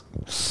class.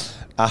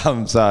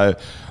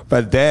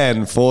 But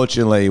then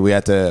fortunately we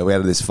had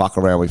this fuck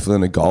around. We flew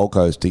into Gold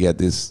Coast to get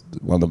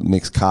one of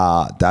Nick's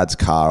dad's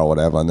car or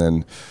whatever, and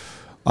then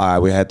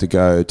we had to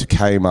go to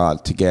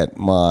Kmart to get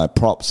my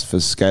props for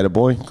Skater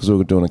Boy because we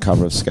were doing a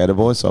cover of Skater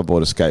Boy. So I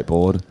bought a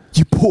skateboard.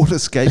 You bought a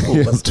skateboard?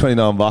 It was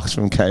 $29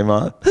 from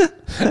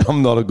Kmart.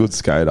 I'm not a good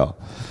skater.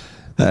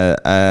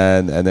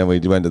 And then we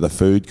went to the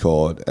food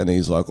court, and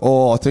he's like,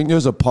 "Oh, I think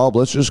there's a pub.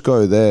 Let's just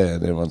go there."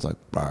 And everyone's like,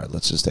 "Bro,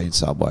 let's just eat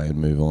Subway and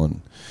move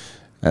on."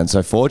 And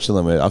so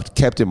fortunately, I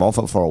kept him off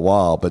it for a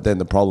while. But then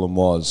the problem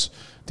was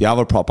the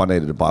other prop I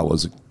needed to buy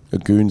was a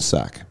goon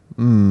sack.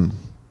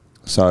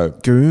 So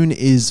Goon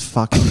is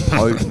fucking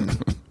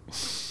potent.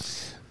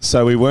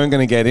 So we weren't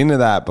going to get into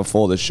that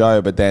before the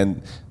show, but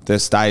then the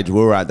stage we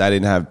were at, they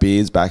didn't have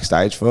beers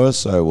backstage for us,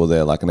 so we're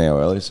there like an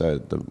hour early. So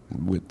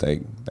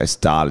they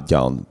started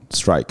going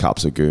straight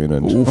cups of goon,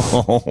 and and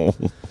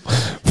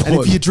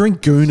if you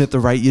drink goon at the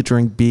rate you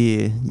drink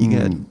beer, you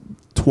get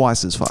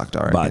twice as fucked,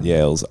 I reckon. But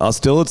yeah, I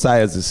still would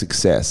say it's a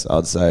success.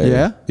 I'd say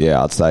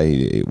I'd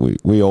say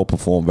we all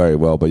performed very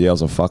well. But yeah, it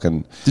was a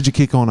fucking. Did you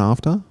kick on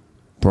after?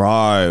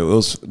 Bro, it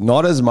was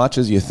not as much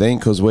as you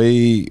think because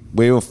we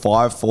were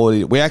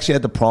 5:40. We actually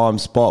had the prime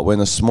spot. We're in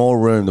a small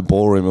room, the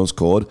ballroom it was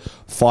called.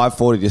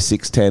 5:40 to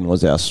 6:10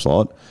 was our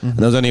slot. And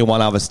there was only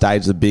one other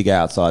stage, the big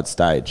outside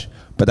stage.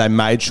 But they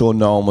made sure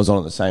no one was on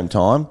at the same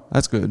time.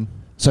 That's good.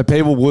 So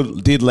people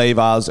did leave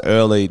ours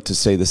early to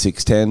see the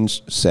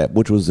 6:10 set,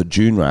 which was the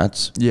June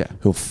Rats. Yeah.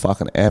 Who were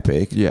fucking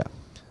epic. Yeah.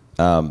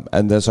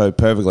 And then so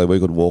perfectly we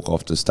could walk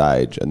off to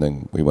stage, and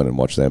then we went and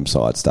watched them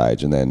side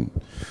stage, and then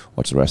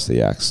watch the rest of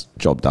the acts.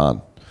 Job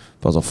done.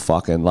 But I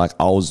was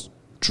I was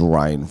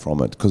drained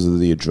from it because of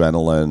the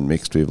adrenaline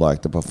mixed with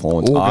like the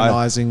performance.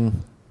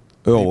 Organising.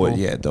 The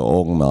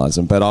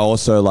organising. But I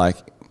also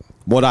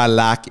what I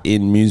lack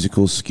in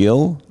musical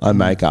skill, I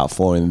make up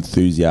for in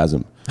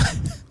enthusiasm.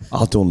 I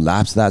was doing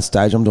laps of that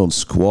stage. I'm doing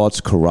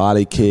squats,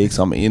 karate kicks.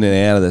 I'm in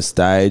and out of the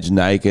stage,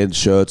 naked,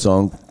 shirts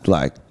on,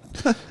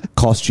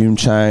 costume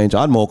change.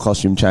 I had more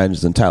costume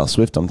changes than Taylor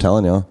Swift, I'm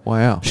telling you.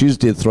 Wow. She just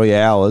did 3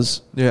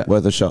 hours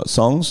worth of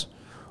songs.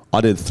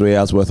 I did 3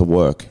 hours worth of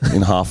work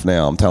in half an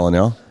hour, I'm telling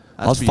you.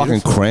 I was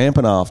fucking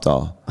cramping after.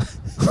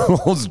 I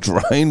was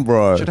drained,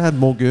 bro. Should have had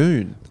more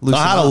goon.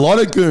 I had a lot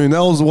of goon. That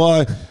was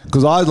why.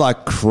 Because I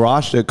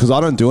crushed it. Because I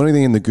don't do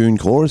anything in the goon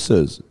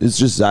choruses. It's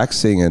just Zach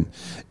singing.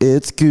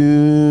 It's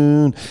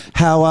goon,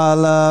 how I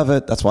love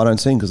it. That's why I don't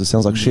sing, because it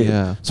sounds like shit.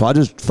 Yeah. So I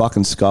just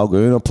fucking skull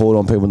goon. I pulled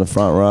on people in the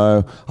front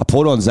row. I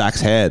pulled on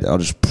Zach's head. And I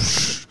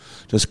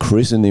just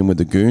christened him with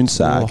the goon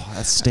sack. Oh,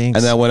 that stinks.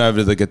 And then I went over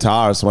to the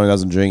guitarist, one who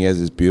doesn't drink, he has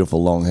this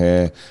beautiful long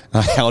hair.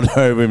 I held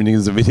over him, and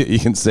there's a video you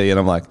can see, and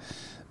I'm like,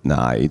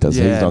 nah, he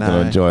doesn't. He's not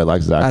going to enjoy it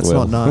like Zach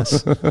will.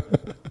 That's not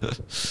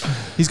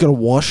nice. He's got to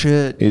wash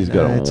it. He's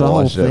got to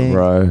wash it,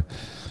 bro.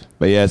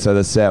 But yeah, so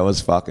the set was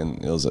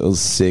fucking, it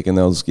was sick. And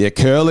there was,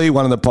 Curly,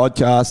 one of the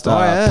podcast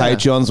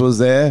Patreons was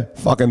there,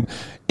 fucking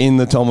in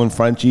the Tom and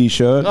Frenchy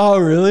shirt. Oh,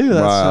 really?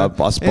 That's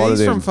I spotted he's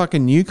him. from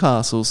fucking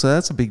Newcastle, so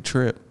that's a big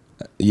trip.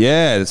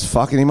 Yeah, it's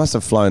fucking, he must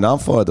have flown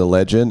up for it, the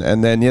legend.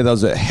 And then, there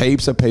was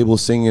heaps of people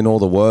singing all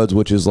the words,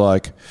 which is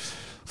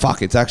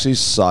fuck, it's actually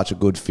such a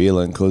good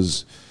feeling,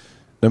 because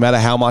no matter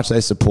how much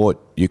they support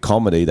your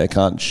comedy, they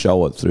can't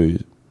show it through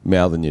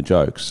mouthing your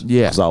jokes.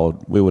 Yeah. Because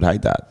we would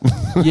hate that.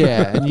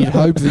 Yeah, and you'd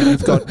hope that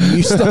you've got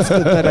new stuff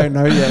that they don't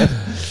know yet.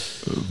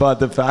 But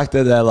the fact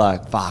that they're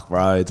like, fuck,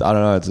 bro, I don't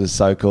know, it's just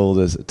so cool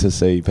to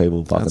see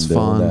people fucking That's doing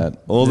fun.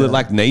 that. All the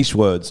niche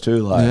words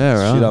too,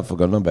 shit I've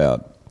forgotten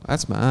about.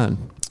 That's mad.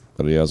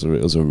 But yeah, it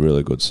was a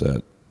really good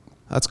set.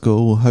 That's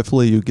cool.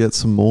 Hopefully you get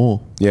some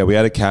more. Yeah, we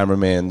had a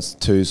cameraman's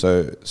too.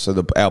 So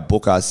our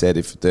booker said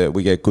if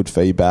we get good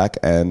feedback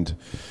and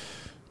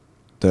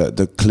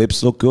the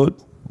clips look good,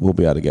 we'll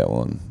be able to get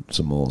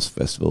some more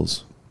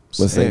festivals.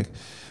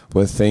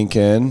 We're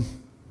thinking.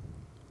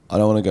 I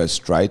don't want to go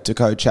straight to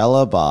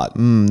Coachella, but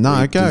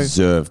we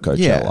deserve Coachella.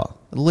 Yeah,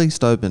 at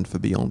least open for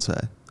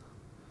Beyonce.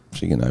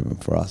 She can open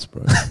for us,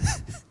 bro.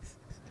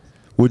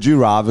 Would you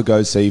rather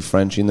go see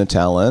Frenchy and the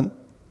Talent?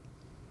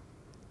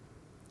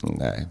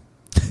 No.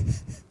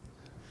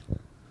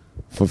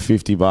 for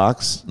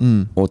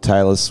 $50 or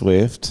Taylor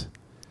Swift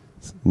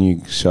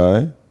new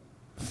show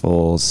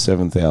for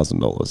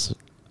 $7,000.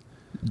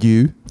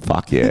 You?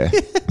 Fuck yeah.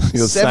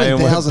 You're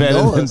saying we're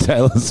better than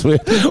Taylor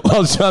Swift. I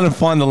was trying to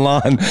find the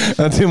line.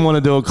 I didn't want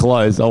to do it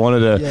close. I wanted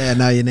to. Yeah,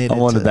 no, you needed I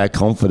wanted that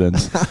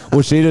confidence.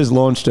 Well, she just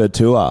launched her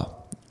tour.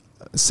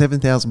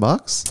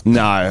 $7,000?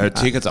 No, her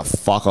tickets are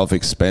fuck off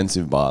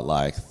expensive by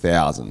like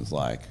thousands.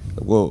 Like,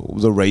 well,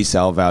 the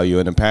resale value.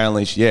 And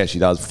apparently, she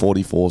does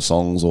 44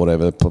 songs or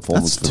whatever,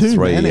 performance for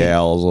 3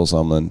 hours or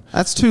something.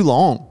 That's too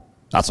long.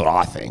 That's what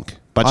I think.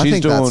 But I she's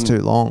think doing, that's too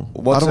long.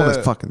 I don't want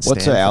to fucking stand.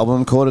 What's her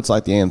album called? It's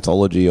like the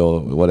anthology or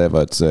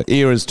whatever. It's a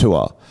Eras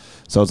tour.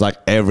 So it's like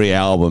every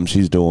album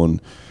she's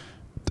doing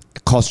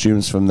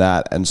costumes from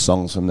that and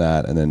songs from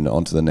that and then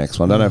on to the next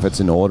one. I don't know if it's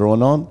in order or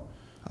not.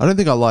 I don't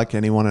think I like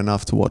anyone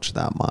enough to watch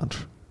that much.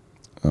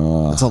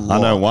 That's a lot.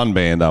 I know one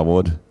band I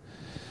would.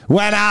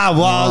 When I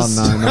was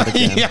not a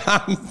again.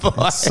 young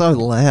boy. It's so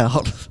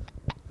loud.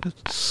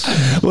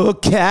 We'll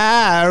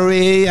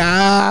carry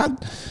on.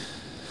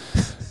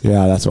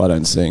 Yeah, that's why I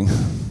don't sing.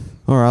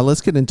 All right,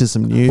 let's get into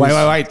some news. Wait.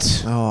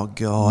 Oh,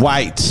 God.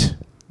 Wait.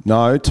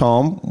 No,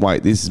 Tom.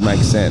 Wait, this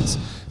makes sense.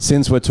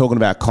 Since we're talking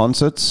about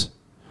concerts,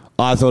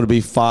 I thought it'd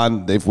be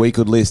fun if we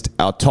could list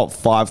our top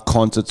 5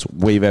 concerts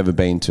we've ever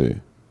been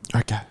to.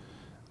 Okay.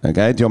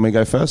 Okay, do you want me to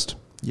go first?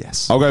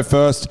 Yes. I'll go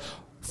first.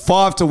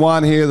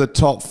 5-1 here, the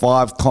top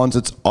 5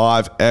 concerts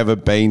I've ever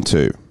been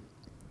to.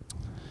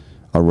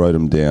 I wrote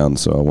them down,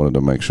 so I wanted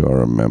to make sure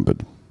I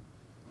remembered.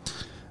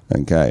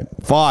 Okay.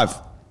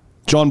 5.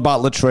 John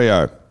Butler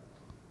Trio.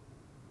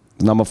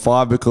 Number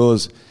 5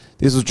 because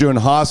this was during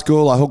high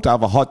school. I hooked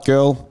up a hot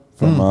girl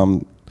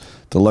from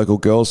the local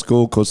girls'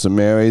 school called St.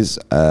 Mary's,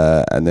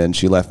 and then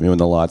she left me when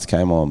the lights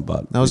came on.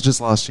 But that was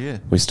just last year.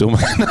 We still no,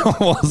 it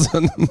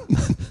wasn't.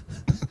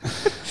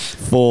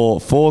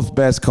 Fourth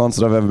best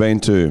concert I've ever been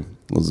to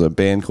was a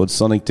band called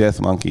Sonic Death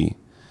Monkey,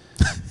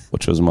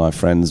 which was my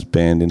friend's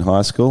band in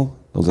high school.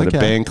 I was at a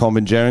band comp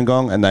in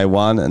Gerringong, and they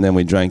won, and then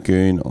we drank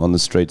goon on the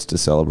streets to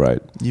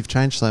celebrate. You've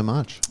changed so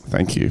much.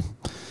 Thank you.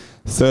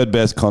 Third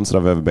best concert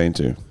I've ever been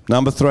to.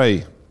 Number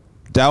 3,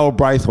 Darryl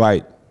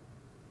Braithwaite,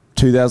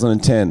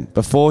 2010.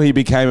 Before he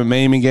became a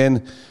meme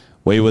again,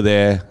 we were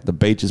there, the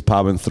Beaches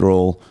pub in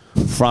Thrall,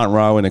 front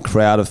row in a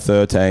crowd of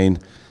 13,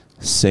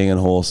 singing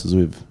horses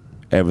with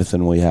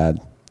everything we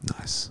had.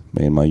 Nice.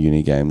 Me and my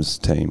uni games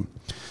team.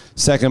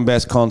 Second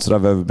best concert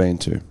I've ever been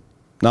to.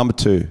 Number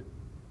 2,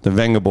 the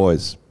Venga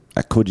Boys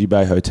at Coogee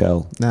Bay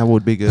Hotel. That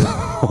would be good.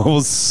 It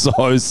was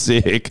so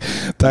sick.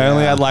 They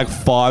only had like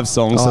 5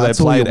 songs, so they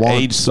played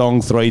each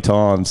song 3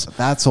 times.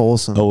 That's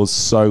awesome. It was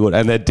so good.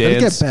 And their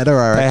dance, get better,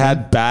 I reckon. They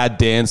had bad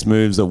dance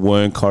moves that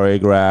weren't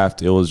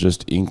choreographed. It was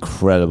just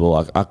incredible.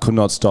 I could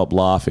not stop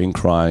laughing,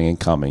 crying, and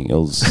coming. It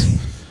was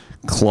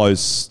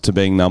close to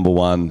being number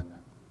 1.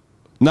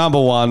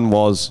 Number 1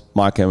 was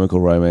My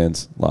Chemical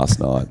Romance last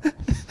night.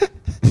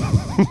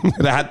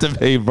 It had to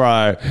be,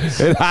 bro.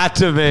 It had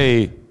to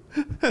be.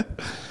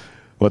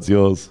 What's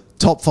yours?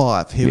 Top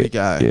 5. Here we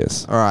go.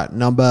 Yes. All right.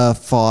 Number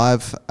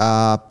 5,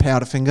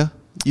 Powderfinger.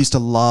 Used to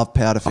love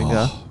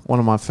Powderfinger. One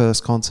of my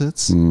first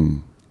concerts.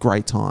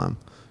 Great time.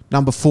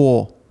 Number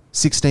 4,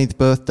 16th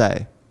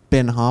birthday,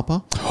 Ben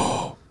Harper.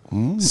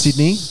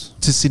 Sydney.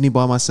 To Sydney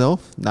by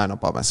myself. No,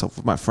 not by myself,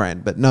 with my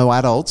friend, but no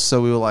adults.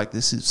 So we were like,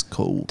 this is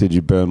cool. Did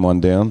you burn one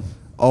down?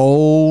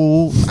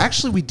 Oh,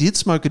 actually, we did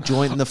smoke a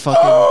joint in the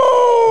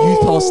fucking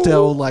youth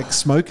hostel, like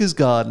smokers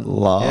garden.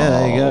 Love. Yeah,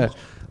 there you go.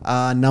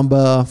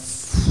 Number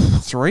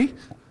 3,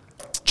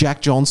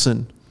 Jack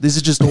Johnson. This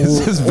is just all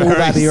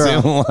that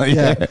era. Similar,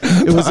 yeah.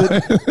 It was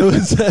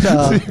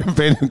at You've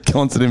been to a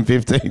concert in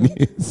 15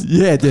 years.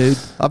 Yeah, dude.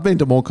 I've been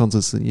to more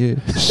concerts than you.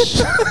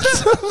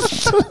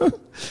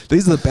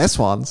 These are the best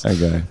ones.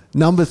 Okay.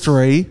 Number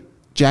 3,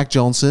 Jack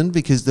Johnson,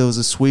 because there was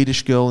a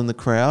Swedish girl in the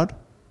crowd.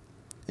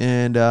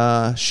 And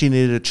she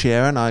needed a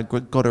chair, and I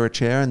got her a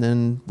chair, and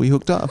then we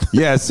hooked up.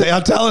 Yeah, see,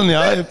 I'm telling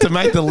you, to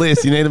make the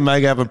list, you need to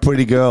make up a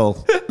pretty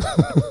girl.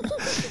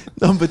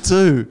 Number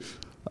 2,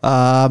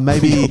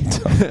 maybe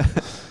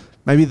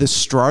maybe the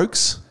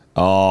Strokes.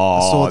 Oh,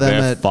 I saw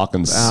them they're at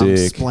fucking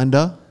sick.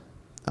 Splendor.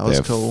 That was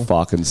They're cool.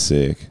 fucking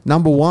sick.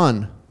 Number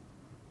 1,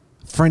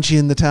 Frenchy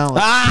and the Talent.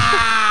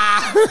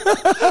 Ah!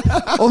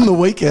 On the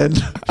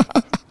weekend.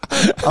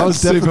 I was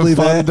definitely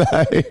there.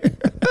 Day.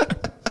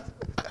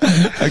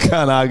 I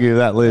can't argue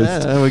that list.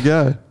 Yeah, there we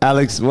go.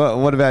 Alex,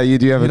 what about you?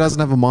 Do you have He doesn't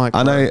have a mic.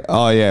 I know.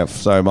 Oh, yeah.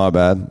 Sorry, my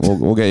bad.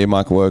 We'll get your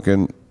mic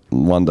working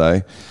one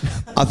day.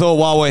 I thought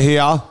while we're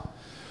here,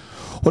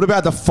 what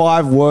about the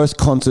 5 worst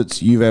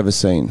concerts you've ever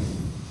seen?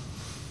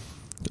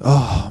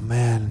 Oh,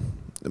 man.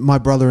 My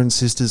brother and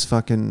sister's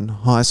fucking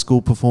high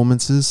school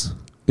performances.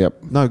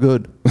 Yep. No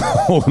good.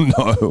 Oh,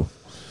 no.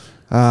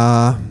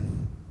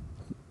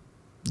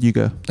 You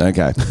go.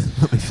 Okay.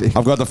 Let me think.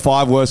 I've got the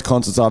 5 worst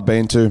concerts I've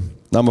been to.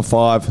 Number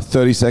 5,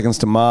 30 Seconds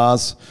to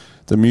Mars.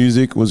 The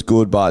music was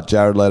good, but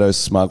Jared Leto's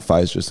smug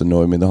face just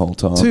annoyed me the whole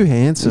time. Too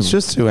handsome. It's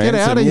just too handsome.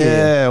 Get out of here. here.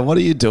 Yeah, what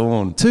are you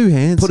doing? Too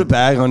handsome. Put a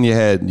bag on your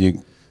head,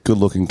 you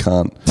good-looking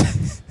cunt.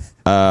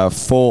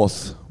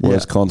 Fourth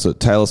worst concert,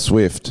 Taylor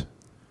Swift.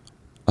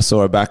 I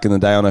saw her back in the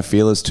day on her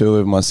Fearless tour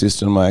with my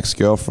sister and my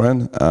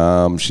ex-girlfriend.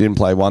 She didn't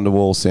play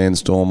Wonderwall,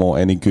 Sandstorm, or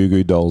any Goo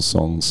Goo Dolls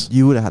songs.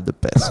 You would have had the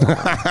best.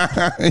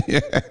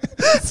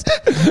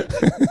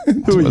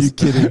 Who are you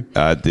kidding?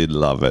 I did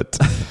love it.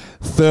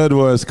 Third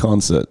worst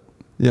concert.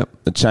 Yep.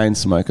 The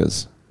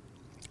Chainsmokers.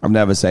 I've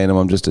never seen them.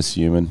 I'm just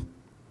assuming.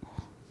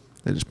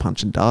 They're just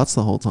punching darts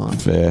the whole time.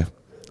 Fair.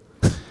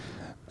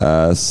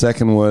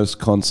 Second worst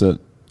concert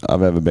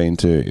I've ever been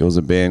to. It was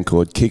a band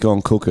called Kick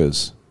On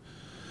Cookers.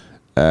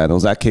 And it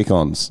was at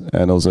Kick-Ons.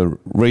 And it was a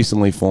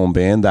recently formed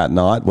band that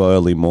night, well,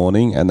 early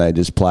morning. And they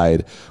just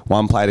played,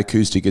 one played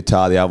acoustic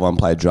guitar, the other one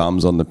played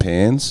drums on the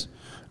pans.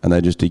 And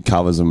they just did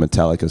covers of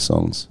Metallica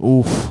songs.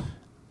 Oof.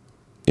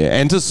 Yeah,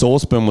 Enter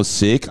Saucepan was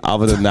sick.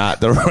 Other than that,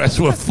 the rest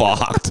were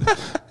fucked.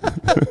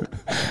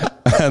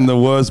 And the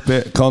worst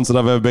concert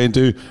I've ever been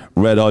to,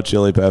 Red Hot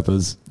Chili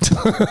Peppers.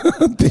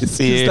 This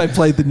year. They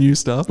played the new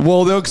stuff.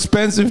 Well, they're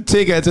expensive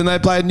tickets and they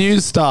played new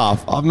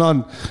stuff. I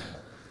don't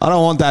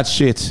want that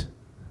shit.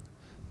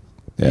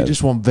 Yeah. You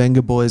just want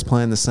Venga Boys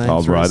playing the same.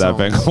 Oh, three right, that songs.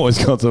 Venga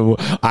Boys concert.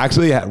 I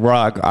actually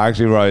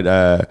wrote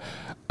a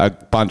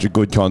bunch of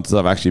good concerts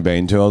I've actually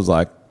been to. I was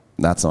like,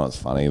 that's not as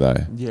funny though.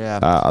 Yeah.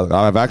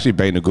 I've actually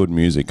been to good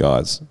music,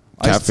 guys.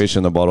 Catfish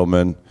and the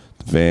Bottlemen,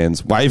 the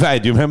Vans. Wave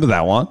Aid, do you remember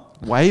that one?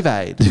 Wave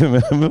Aid. Do you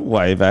remember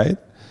Wave Aid?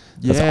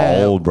 Yeah.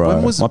 That's old,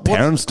 bro. My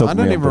parents took me. I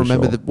don't on even for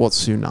remember sure. what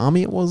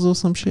tsunami it was or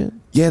some shit.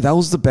 Yeah, that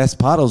was the best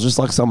part. It was just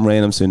like some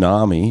random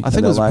tsunami. I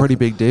think it was a pretty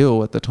big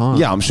deal at the time.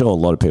 Yeah, I'm sure a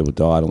lot of people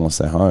died and lost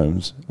their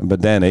homes.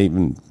 But then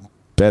even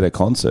better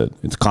concert.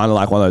 It's kind of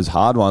like one of those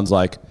hard ones,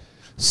 like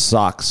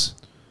sucks.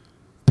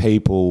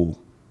 People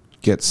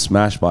get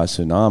smashed by a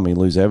tsunami,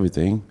 lose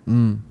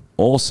everything.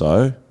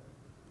 Also,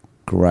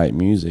 great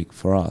music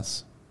for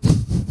us.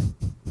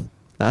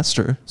 That's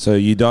true. So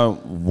you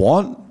don't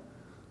want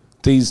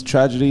these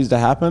tragedies to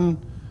happen,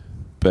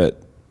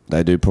 but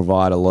they do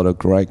provide a lot of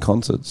great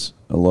concerts,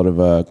 a lot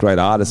of great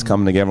artists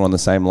coming together on the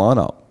same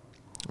lineup.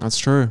 That's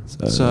true.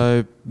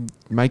 So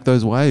make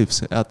those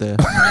waves out there.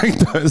 Make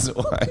those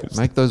waves.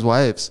 Make those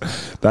waves.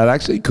 That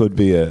actually could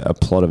be a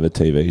plot of a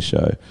TV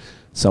show.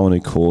 Someone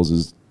who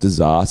causes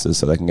disasters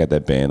so they can get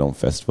their band on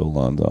festival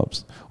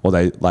lineups, or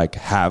they like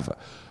have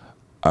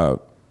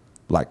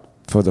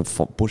for the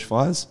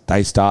bushfires,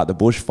 they start the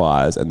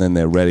bushfires and then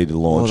they're ready to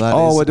launch.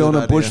 We're doing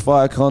a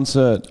bushfire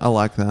concert. I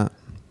like that.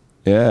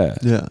 Yeah.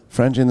 Yeah.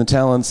 Frenchy and the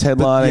Talents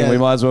headlining. Yeah. We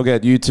might as well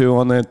get you two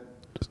on there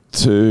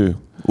too.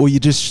 Or you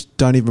just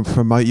don't even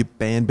promote your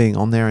band being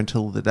on there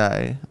until the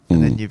day,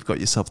 and then you've got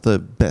yourself the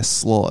best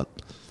slot.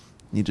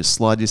 You just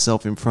slide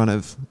yourself in front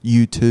of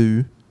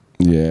U2.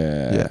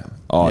 Yeah. Yeah.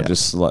 Oh, Yeah.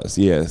 just like,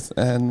 yes.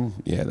 And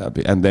yeah, that'd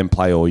be, and then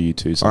play all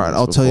U2 songs. All right,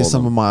 I'll tell you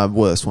some of my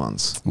worst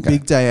ones.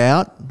 Big Day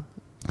Out,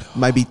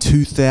 maybe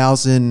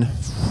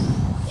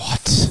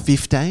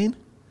 2015.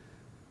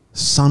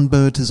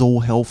 Sunburnt as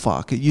all hell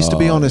fuck. It used to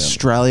be on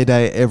Australia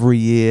Day every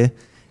year,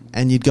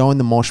 and you'd go in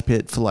the mosh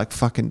pit for like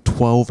fucking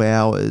 12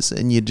 hours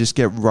and you'd just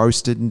get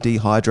roasted and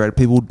dehydrated.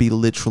 People would be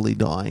literally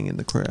dying in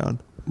the crowd.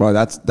 Right,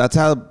 that's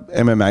how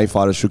MMA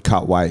fighters should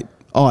cut weight.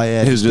 Oh,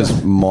 yeah. It's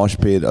just mosh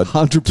pit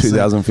 100%.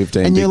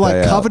 2015. And you're Big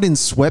like Day covered Out. in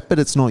sweat, but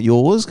it's not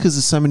yours because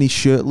there's so many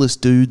shirtless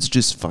dudes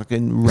just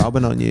fucking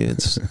rubbing on you.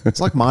 It's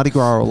like Mardi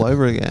Gras all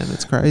over again.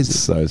 It's crazy.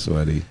 So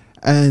sweaty.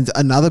 And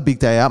another Big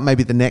Day Out,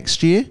 maybe the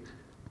next year,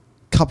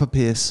 cup of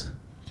piss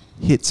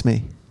hits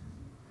me.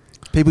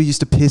 People used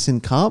to piss in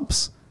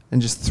cups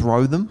and just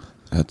throw them.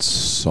 That's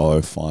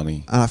so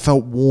funny. And I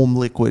felt warm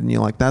liquid, and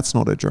you're like, that's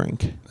not a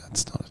drink.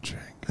 That's not a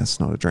drink. That's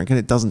not a drink. And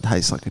it doesn't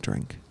taste like a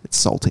drink. It's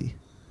salty.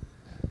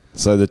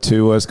 So the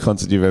two worst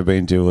concerts you've ever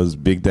been to was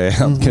Big Day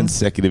Out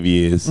consecutive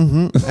years.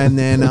 And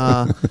then,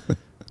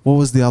 what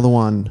was the other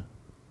one?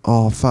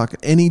 Oh, fuck.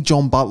 Any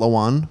John Butler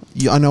one.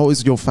 I know it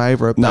was your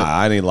favourite. No,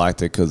 I only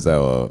liked it because they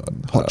were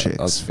Hot chicks.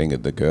 I was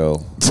fingered the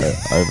girl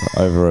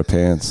over her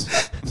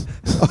pants.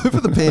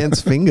 Over the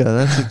pants finger.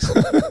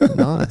 That's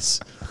nice.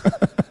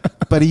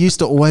 But he used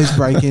to always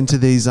break into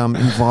these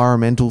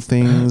environmental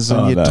things,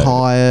 and you're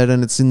tired,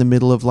 and it's in the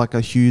middle of like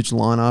a huge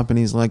lineup, and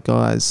he's like,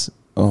 guys,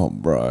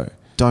 bro,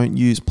 don't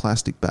use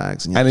plastic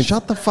bags. And you're like,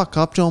 shut the fuck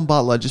up, John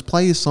Butler. Just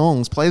play your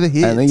songs, play the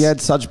hits. And he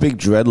had such big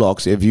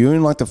dreadlocks. If you're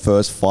in like the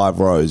first 5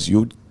 rows,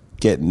 you'd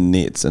get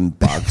nits and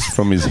bugs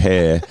from his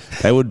hair.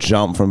 They would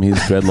jump from his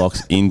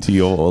dreadlocks into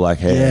your like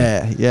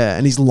hair. Yeah.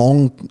 And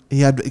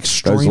he had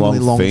extremely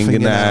long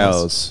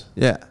fingernails.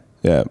 Yeah.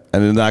 Yeah,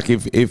 and then like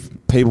if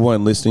people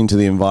weren't listening to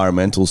the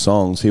environmental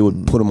songs, he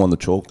would put them on the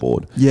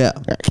chalkboard. Yeah.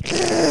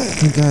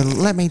 He'd go,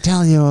 let me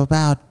tell you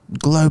about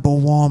global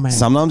warming.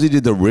 Sometimes he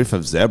did the riff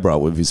of Zebra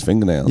with his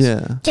fingernails.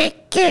 Yeah. Yeah,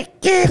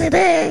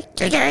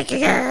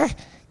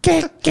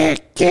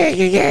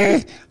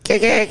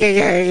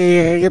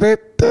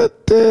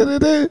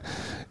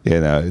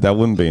 no, that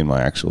wouldn't be in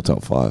my actual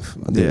top 5. I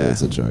think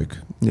it's a joke.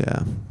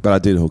 Yeah. But I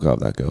did hook up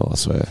that girl, I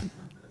swear.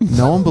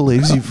 No one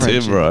believes you, I Frenchy.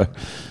 did, bro.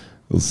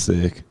 It was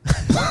sick.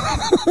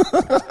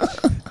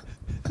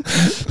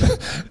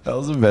 That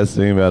was the best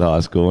thing about high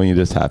school. When you're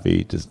just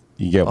happy,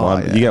 you get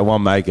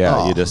one make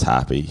out. You're just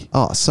happy.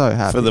 Oh, so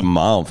happy for the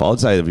month. I would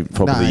say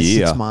probably the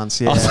year. 6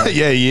 months. Yeah, I'd say,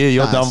 yeah.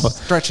 You're done for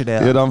stretch it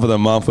out. You're done for the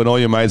month. When all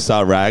your mates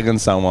start ragging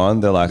someone,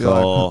 they're like,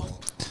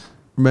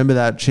 remember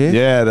that chick?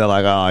 Yeah, they're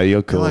like, oh,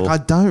 you're cool. Like, I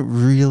don't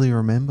really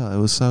remember. It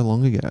was so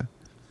long ago.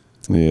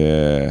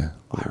 Yeah,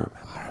 I remember.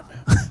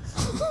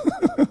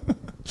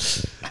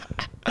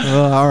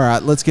 All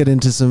right, let's get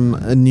into some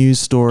news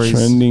stories.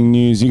 Trending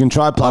news. You can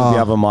try plug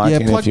the other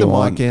mic in if you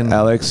want,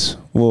 Alex.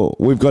 Well,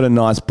 we've got a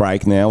nice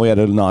break now. We had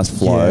a nice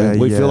flow.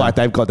 We feel like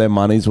they've got their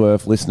money's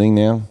worth listening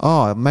now.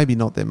 Oh, maybe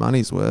not their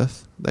money's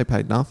worth. They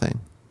paid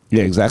nothing.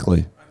 Yeah,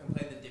 exactly. I can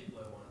play the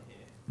Diplo one here.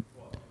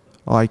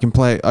 Oh, you can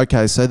play.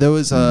 Okay, so there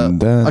was a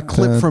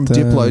clip from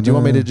Diplo. Do you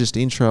want me to just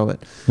intro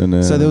it?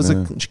 So there was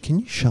a. Can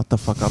you shut the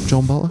fuck up,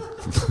 John Butler?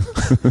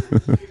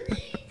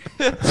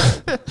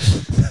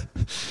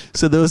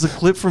 So there was a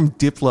clip from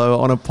Diplo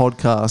on a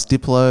podcast.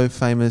 Diplo,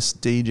 famous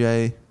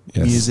DJ,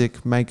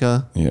 music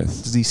maker.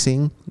 Yes. Does he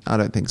sing? I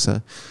don't think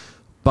so.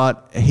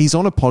 But he's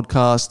on a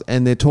podcast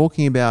and they're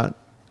talking about,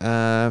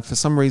 for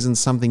some reason,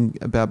 something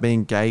about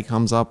being gay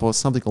comes up or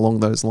something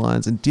along those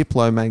lines. And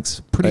Diplo makes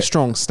a pretty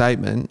strong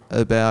statement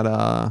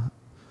about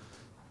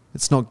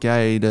it's not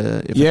gay if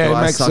a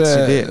guy sucks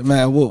your dick.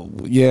 Man, we'll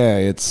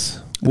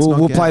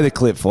play the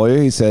clip for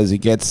you. He says he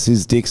gets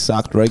his dick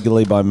sucked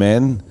regularly by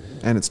men.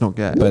 And it's not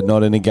gay. But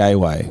not in a gay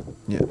way.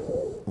 Yeah.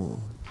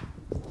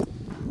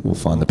 We'll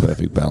find the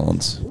perfect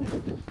balance.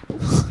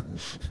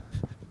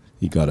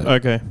 You got it.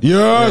 Okay.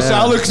 Yes,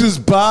 Alex is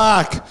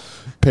back.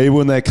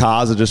 People in their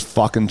cars are just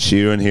fucking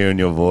cheering, hearing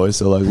your voice.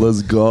 They're like,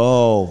 let's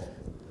go.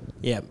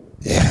 Yeah.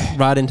 Yeah.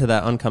 Right into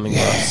that oncoming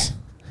bus.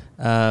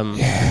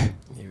 Here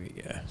we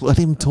go. Let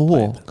him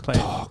talk.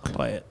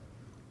 Play it.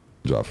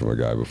 Dropped from a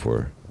guy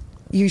before.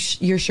 You're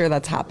sure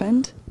that's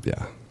happened?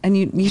 Yeah. And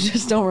you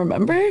just don't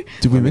remember?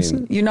 Did we miss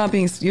it?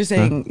 You're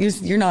saying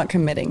you're not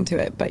committing to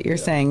it, but you're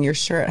saying you're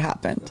sure it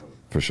happened.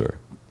 For sure.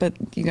 But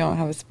you don't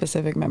have a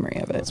specific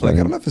memory of it. Like, I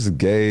don't know if it's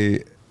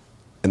gay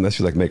unless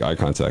you like make eye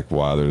contact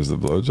while there's the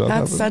blowjob.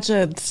 That's such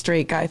a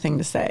straight guy thing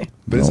to say.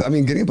 But it's, I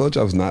mean, getting a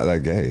blowjob is not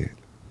that gay,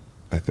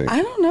 I think.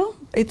 I don't know.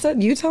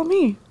 You tell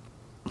me.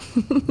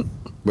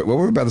 But what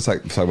were we about to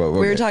talk about?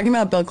 We were talking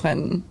about Bill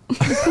Clinton.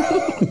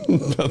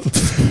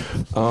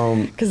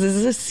 Because this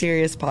is a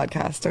serious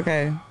podcast,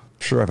 okay?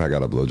 Sure, I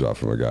got a blowjob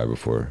from a guy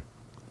before.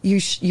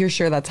 You're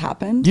sure that's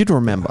happened? You'd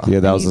remember.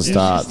 Yeah, that was the You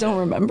start. just don't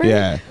remember?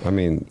 Yeah. I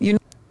mean...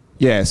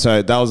 Yeah,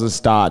 so that was the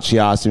start. She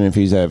asked him if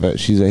he's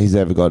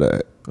ever got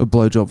a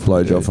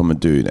blowjob from a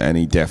dude, and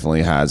he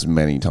definitely has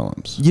many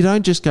times. You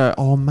don't just go,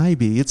 oh,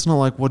 maybe. It's not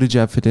like, what did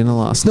you have for dinner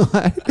last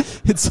night?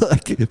 It's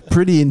like a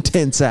pretty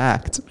intense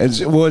act. It's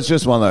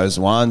just one of those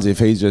ones. If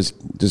he's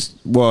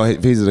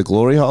if he's at a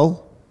glory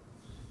hole,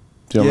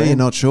 do you know what I mean? You're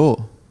not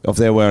sure. If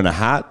they're wearing a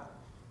hat,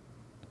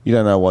 you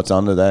don't know what's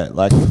under that.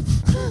 Like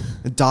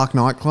a dark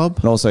nightclub.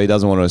 And also, he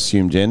doesn't want to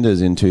assume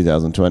genders in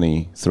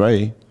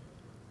 2023.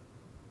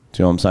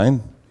 Do you know what I'm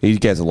saying? He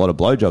gets a lot of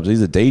blowjobs.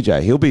 He's a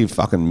DJ. He'll be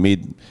fucking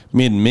mid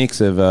mix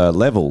of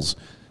levels.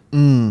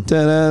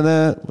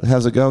 Da-da-da.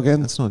 How's it go again?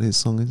 That's not his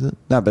song, is it?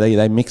 No, but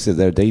they mix it.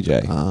 They're a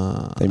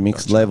DJ. They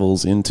mix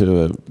levels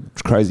into a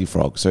Crazy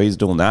Frog. So he's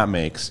doing that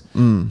mix.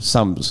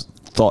 Some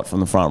thought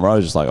from the front row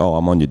is just like, oh,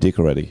 I'm on your dick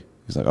already.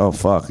 He's like, oh,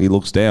 fuck. He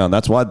looks down.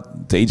 That's why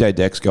DJ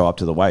decks go up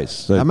to the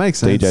waist. So that makes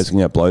sense. DJs can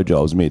get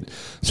blowjobs mid.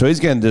 So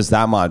he's getting just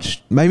that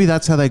much. Maybe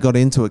that's how they got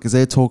into it, because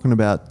they're talking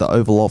about the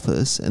Oval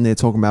Office and they're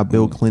talking about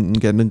Bill Clinton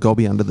getting a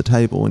gobby under the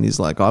table. And he's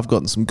like, I've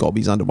gotten some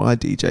gobbies under my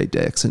DJ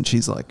decks. And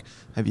she's like,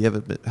 have you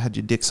ever had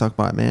your dick sucked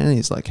by a man? And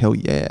he's like, hell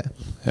yeah.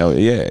 Hell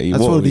yeah.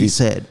 That's what he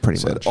said,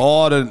 pretty much.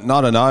 Oh, I don't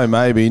know.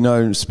 Maybe.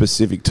 No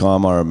specific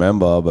time I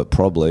remember, but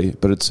probably.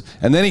 But it's...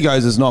 And then he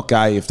goes, it's not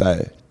gay if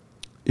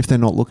they're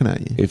not looking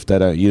at you. If they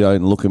don't, you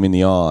don't look them in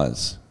the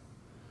eyes.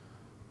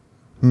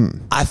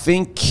 I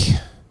think,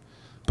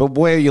 but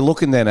where are you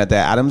looking then? At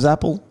their Adam's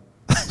apple?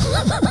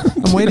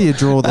 And where do you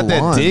draw the at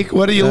line? Their dick?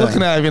 What are you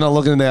looking at if you're not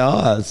looking in their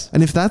eyes?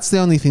 And if that's the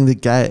only thing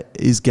that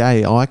is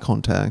gay eye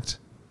contact.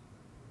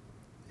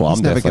 Well, I'm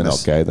definitely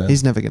not gay then.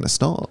 He's never going to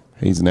stop.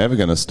 He's never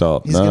going to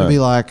stop. He's going to be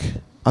like,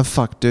 I've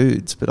fucked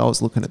dudes, but I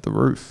was looking at the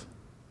roof.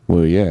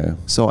 Well, yeah.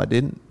 So I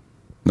didn't.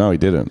 No, he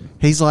didn't.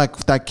 He's like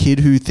that kid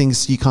who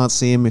thinks you can't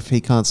see him if he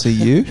can't see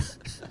you.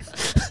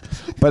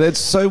 But it's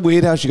so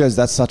weird how she goes,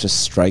 that's such a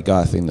straight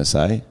guy thing to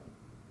say.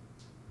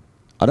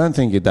 I don't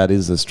think that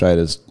is the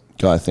straightest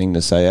guy thing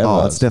to say ever.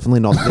 Oh, it's definitely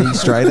not the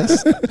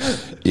straightest.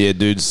 Yeah,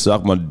 dude,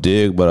 suck my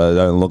dick, but I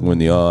don't look him in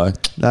the eye.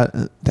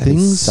 That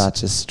is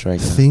such a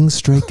straight guy. Things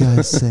straight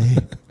guys say.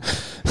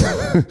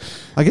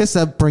 I guess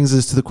that brings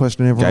us to the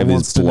question everyone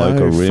wants to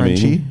know,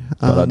 Frenchy.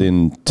 But I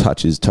didn't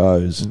touch his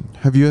toes.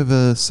 Have you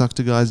ever sucked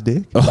a guy's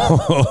dick?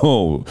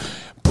 Oh,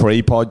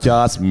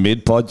 pre-podcast,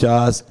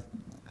 mid-podcast,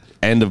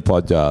 end of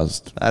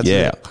podcast. That's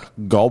it.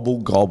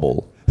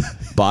 Gobble.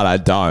 But I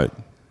don't.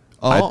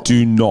 I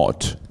do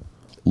not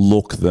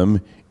look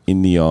them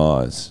in the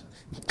eyes.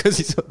 Because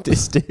he's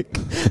autistic.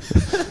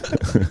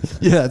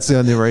 Yeah, that's the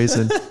only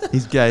reason.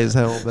 He's gay as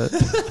hell, but...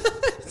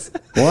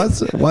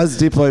 Why's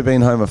Diplo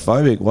being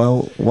homophobic?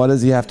 Well, why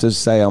does he have to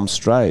say I'm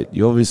straight?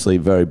 You're obviously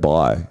very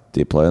bi,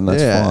 Diplo, and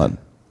that's Yeah. fine.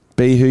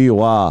 Be who you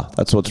are.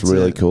 That's what's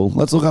really it. cool.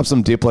 Let's look up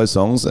some Diplo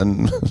songs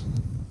and.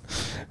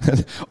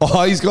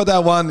 Oh, he's got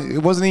that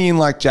one. Wasn't he in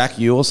like Jack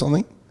U or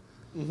something?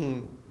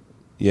 Mm-hmm.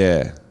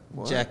 Yeah.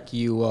 Jack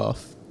you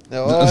off.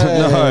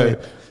 No.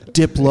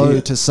 Dip low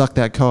to suck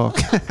that cock.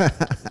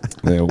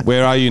 Yeah,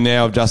 Where Are You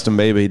Now of Justin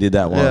Bieber. He did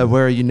that one. Yeah,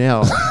 where are you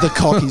now? The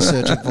cock he's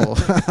searching for.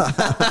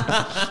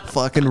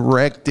 Fucking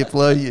wreck,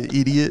 Diplo, you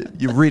idiot.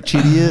 You rich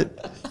idiot.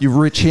 You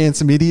rich,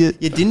 handsome idiot.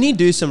 Yeah, didn't he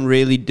do some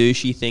really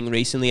douchey thing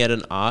recently at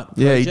an art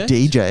Yeah, he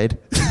project? DJ'd.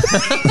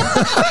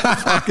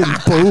 Fucking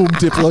boom,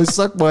 Diplo,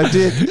 suck my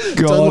dick.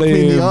 Got Don't look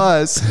me in him. the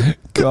eyes.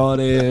 Got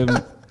him.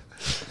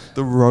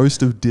 The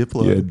roast of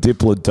Diplo. Yeah,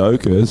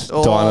 Diplodocus.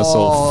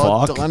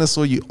 Dinosaur fuck.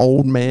 Dinosaur, you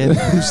old man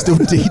who still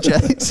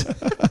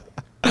DJs.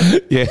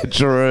 Yeah,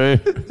 true.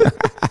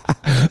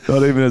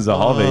 Not even as a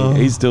hobby.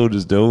 He's still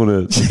just doing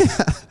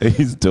it.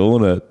 He's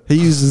doing it. He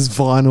uses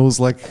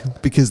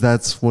vinyls because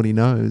that's what he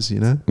knows, you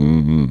know?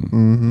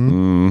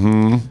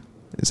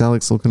 Is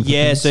Alex looking for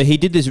Yeah, things? so he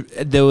did this.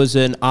 There was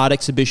an art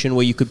exhibition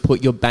where you could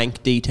put your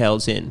bank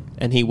details in,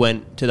 and he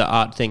went to the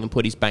art thing and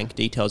put his bank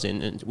details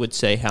in, and would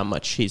say how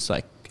much he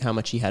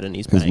had in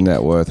his His bank.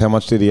 net worth. How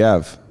much did he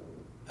have?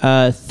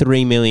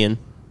 3 million.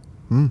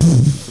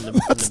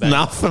 That's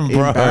nothing,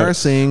 bro.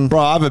 Embarrassing. Bro,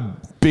 I have a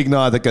big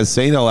night at the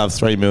casino. I'll have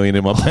 3 million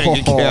in my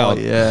bank account.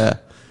 Yeah.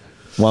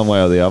 One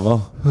way or the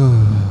other.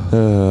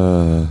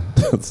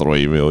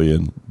 3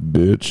 million,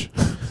 bitch.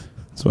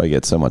 That's why I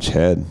get so much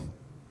head.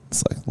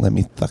 It's like, let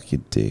me suck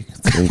your dick.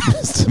 It's me,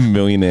 Mr.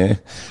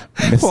 Millionaire.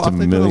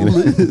 Mr.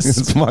 Millionaire.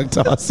 It's Mike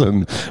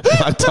Tyson.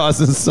 Mike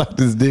Tyson sucked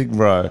his dick,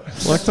 bro.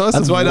 Mike Tyson.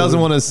 That's why he doesn't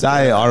want to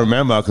say, I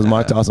remember, because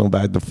Mike Tyson will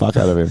bag the fuck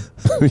out of him.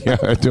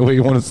 Yeah, do we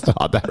want to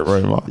start that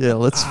rumor? Yeah,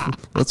 let's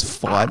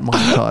fight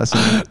Mike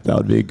Tyson. That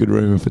would be a good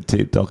rumor for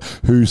TikTok.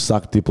 Who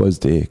sucked Diplo's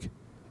dick?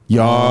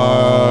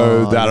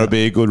 Yo, that'll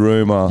be a good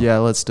rumor. Yeah,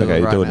 let's do it.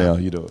 Okay, right do it now. now.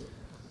 You do it.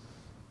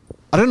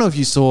 I don't know if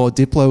you saw,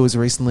 Diplo was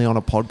recently on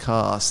a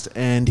podcast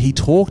and he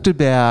talked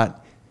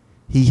about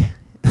he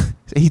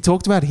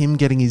talked about him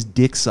getting his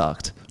dick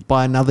sucked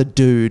by another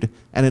dude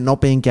and it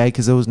not being gay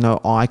because there was no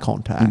eye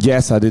contact.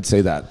 Yes, I did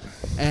see that.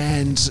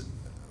 And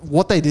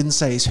what they didn't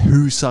say is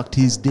who sucked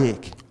his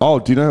dick. Oh,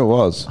 do you know who it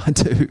was? I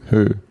do.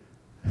 Who?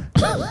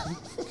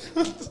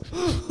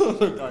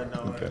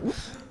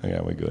 Okay,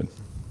 we're good.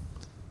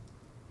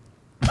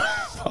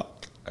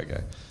 Fuck.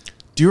 Okay.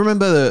 Do you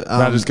remember the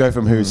Now just go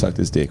from who sucked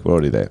his dick. We're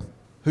already there.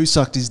 who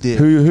sucked his dick?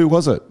 Who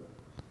was it?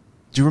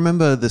 Do you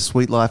remember The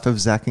Sweet Life of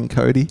Zach and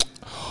Cody?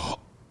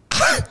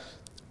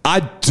 I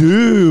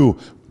do.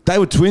 They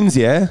were twins,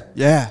 yeah?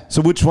 Yeah.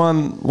 So which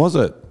one was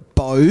it?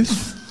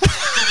 Both.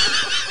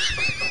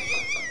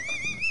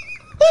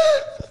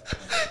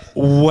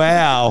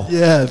 Wow.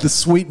 Yeah, the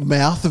sweet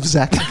mouth of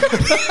Zach. Yeah,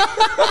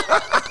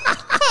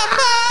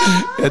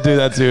 do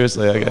that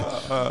seriously.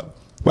 Okay.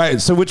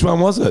 Wait, so which one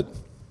was it?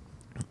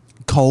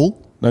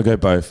 Cole. No, go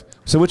both.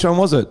 So which one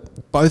was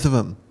it? Both of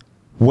them.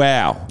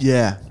 Wow.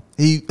 Yeah.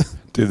 He.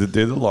 Do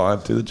the line,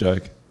 do the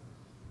joke.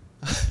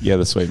 Yeah,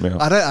 the sweet mouth.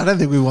 I don't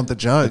think we want the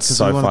joke. It's 'cause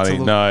so we want it to funny.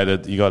 look- No,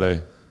 you got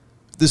to.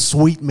 The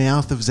sweet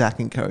mouth of Zach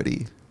and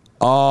Cody.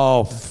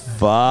 Oh,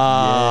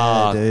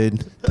 fuck. Yeah,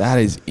 dude. That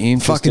is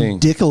interesting. Fucking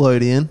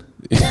Nickelodeon.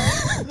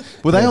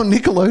 Were they on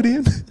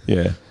Nickelodeon?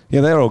 Yeah.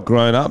 Yeah, they're all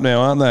grown up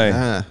now, aren't they?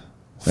 Ah,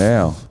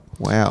 Wow.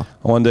 wow.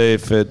 I wonder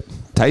if it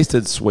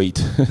tasted sweet.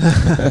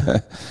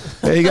 There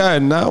you go.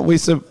 No, we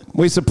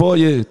support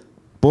you,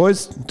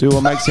 boys. Do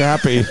what makes you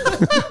happy.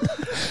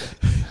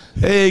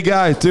 There you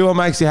go. Do what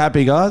makes you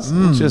happy, guys.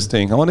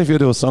 Interesting. I wonder if you'll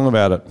do a song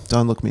about it.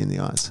 Don't look me in the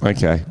eyes.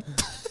 Okay.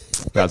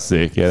 That's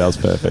sick. Yeah, that was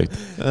perfect.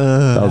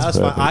 That was That's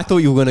fine. perfect. I thought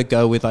you were going to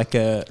go with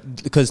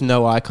because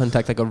no eye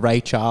contact, like a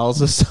Ray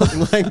Charles or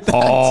something like that.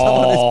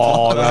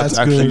 Oh, that's That's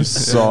actually good.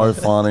 so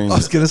funny. I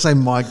was going to say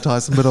Mike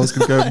Tyson, but I was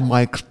going to go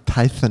Mike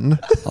Tyson.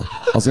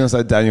 I was going to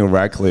say Daniel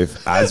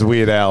Radcliffe as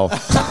Weird Al.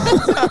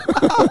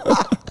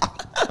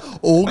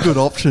 All good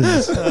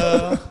options.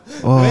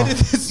 Where did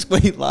this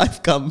sweet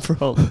life come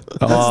from? That's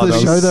the that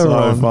was show they were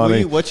on. Were funny.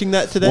 you watching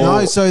that today?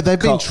 No, so they've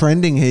been Cole-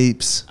 trending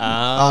heaps.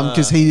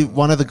 Because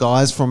one of the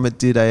guys from it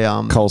did a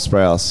Cole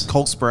Sprouse.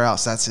 Cole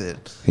Sprouse. That's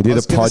it. He did I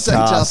was a gonna say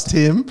podcast. just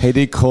him. He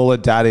did call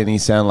it daddy and he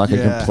sounded like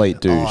a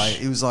complete douche. Oh,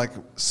 he was like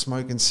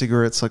smoking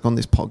cigarettes, like on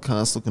this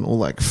podcast, looking all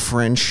like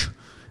French.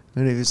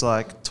 And he was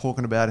like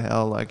talking about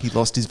how like he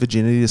lost his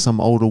virginity to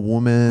some older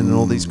woman and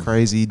all these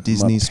crazy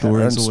Disney My stories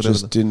parents or whatever.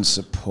 just didn't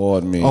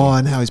support me. Oh,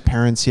 and how his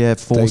parents,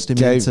 forced they him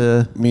gave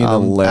into me an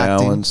acting.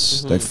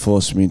 allowance. They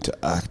forced me into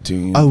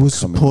acting. I was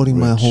becoming supporting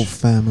my rich. whole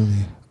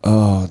family.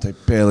 Oh, they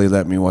barely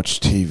let me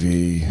watch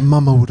TV.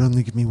 Mama would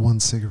only give me one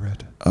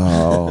cigarette.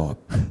 Oh,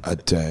 a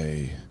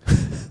day.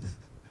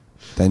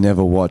 They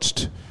never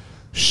watched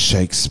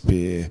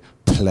Shakespeare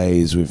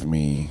plays with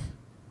me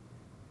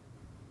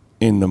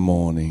in the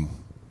morning.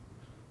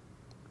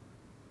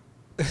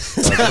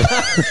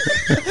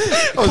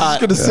 I was just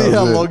going to see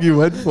how long you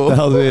went for.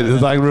 That was it.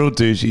 It's like real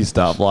douchey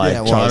stuff, like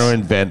Yeah, it trying was. to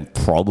invent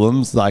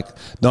problems, like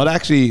not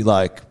actually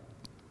like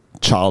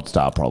child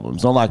star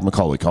problems, not like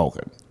Macaulay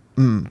Culkin.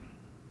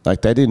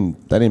 Like they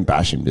didn't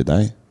bash him, did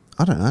they?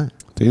 I don't know.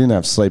 They didn't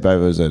have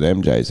sleepovers at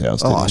MJ's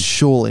house, did Oh, they?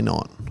 surely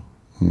not.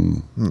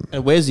 And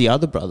where's the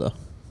other brother?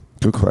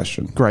 Good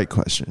question. Great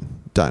question.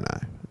 Don't know.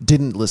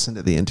 Didn't listen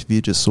to the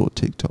interview, just saw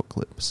TikTok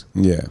clips.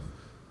 Yeah.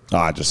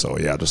 I just saw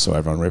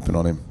everyone ripping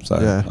on him. So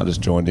Yeah. I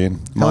just joined in.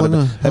 How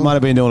long- They might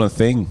have been doing a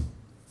thing.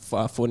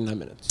 49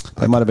 minutes.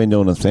 They might have been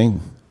doing a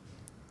thing.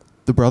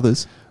 The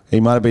brothers. He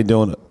might have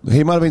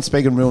been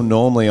speaking real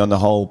normally on the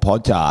whole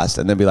podcast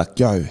and then be like,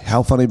 yo,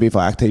 how funny it'd be if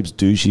I act heaps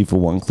douchey for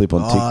one clip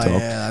on TikTok. Oh,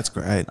 yeah, that's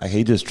great. Like,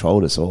 he just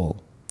trolled us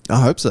all.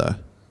 I hope so.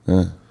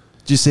 Yeah.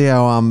 Did you see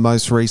our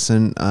most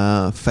recent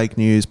fake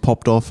news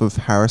popped off of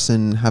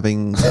Harrison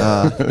having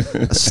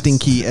a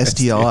stinky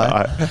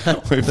STI?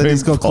 We've That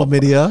he's got pop-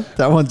 chlamydia.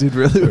 That one did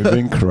really We've well.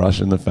 been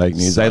crushing the fake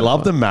news. They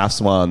love the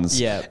maths ones.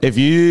 Yeah.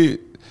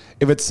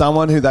 If it's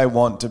someone who they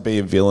want to be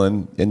a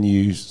villain and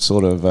you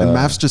sort of... And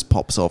maths just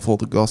pops off all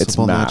the gossip it's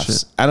on that maths.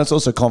 shit. And it's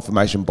also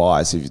confirmation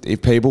bias.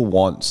 If people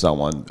want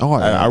someone, Oh,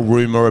 yeah. a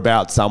rumor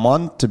about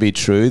someone to be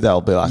true,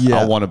 they'll be like, Yeah.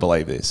 I want to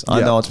believe this. I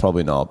Yeah. know it's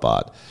probably not,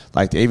 but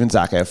like even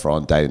Zac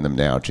Efron dating them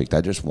now, chick,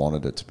 they just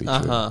wanted it to be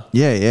true.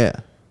 Yeah, yeah.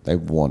 They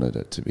wanted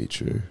it to be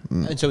true.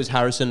 And so is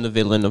Harrison the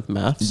villain of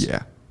maths?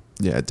 Yeah.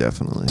 Yeah,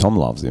 definitely. Tom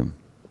loves him.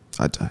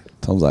 I don't.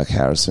 Tom's like,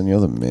 Harrison, you're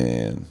the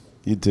man.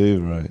 You do,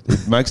 right?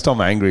 It makes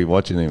Tom angry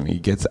watching him. He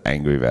gets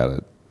angry about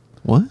it.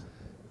 What?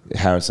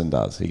 Harrison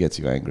does. He gets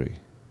you angry.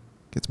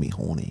 Gets me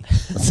horny.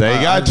 There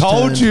you go. I just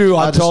told turned- you.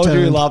 I I just told you. You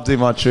turned. loved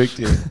him. I tricked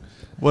you.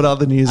 What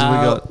other news have we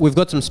got? We've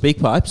got some speak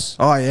pipes.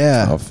 Oh,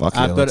 yeah. Oh, fuck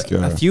yeah. I've Let's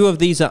got go. a few of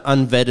these are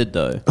unvetted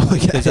though, Okay.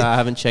 because I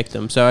haven't checked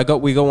them. So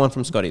we got one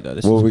from Scotty though.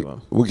 This Well, is a we, good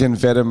one. we can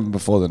vet him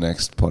before the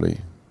next potty.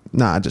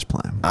 Nah, just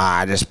play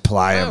 'em. Just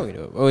play Oh, we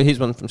do it. Oh, here's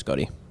one from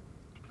Scotty.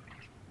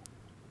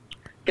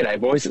 G'day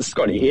boys, it's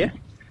Scotty here.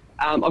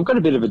 I've got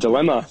a bit of a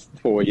dilemma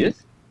for you.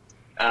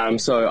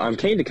 So I'm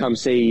keen to come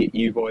see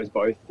you boys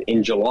both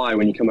in July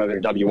when you come over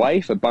to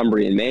WA for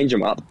Bunbury and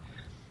Manjimup.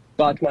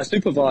 But my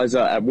supervisor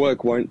at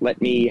work won't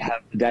let me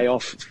have the day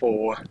off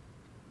for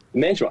the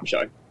Manjimup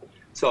show.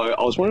 So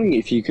I was wondering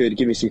if you could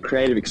give me some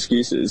creative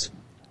excuses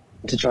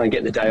to try and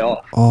get the day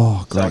off.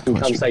 Oh, So I great can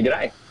come question. say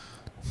g'day.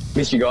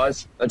 Miss you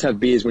guys. Let's have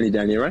beers when you're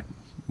down here, right?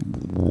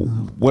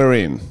 We're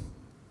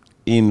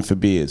in for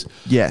beers.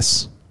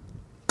 Yes.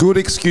 Good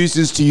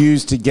excuses to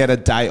use to get a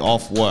day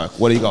off work.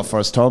 What do you got for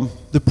us, Tom?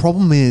 The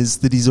problem is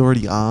that he's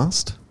already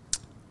asked.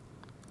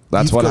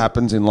 That's You've what got-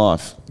 happens in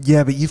life.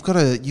 Yeah, but you've got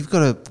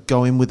to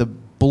go in with a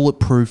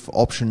bulletproof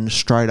option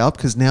straight up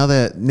because now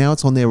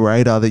it's on their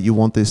radar that you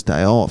want this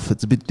day off.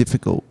 It's a bit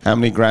difficult. How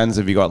many grands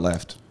have you got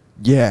left?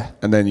 Yeah.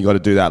 And then you got to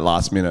do that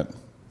last minute.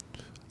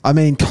 I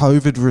mean,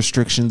 COVID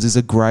restrictions is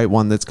a great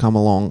one that's come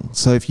along.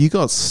 So if you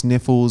got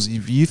sniffles,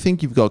 if you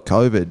think you've got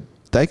COVID,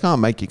 they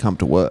can't make you come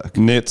to work.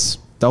 Nits.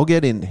 They'll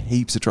get in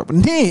heaps of trouble.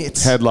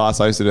 Nits! Head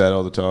last. I used to do that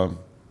all the time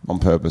on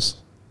purpose.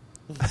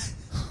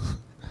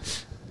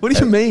 What do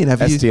you mean?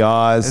 Have you?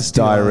 STIs,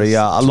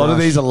 diarrhea. A lot of trash.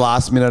 these are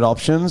last minute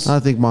options. I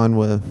think mine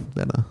were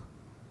better.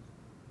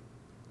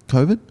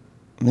 COVID?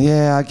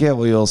 Yeah, I get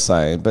what you're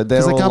saying, but they're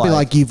Because it all can't be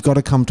like you've got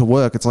to come to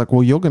work. It's like,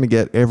 well, you're going to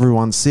get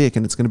everyone sick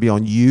and it's going to be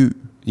on you.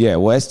 yeah,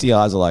 well,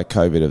 STIs are like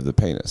COVID of the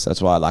penis.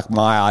 That's why, like,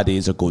 my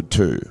ideas are good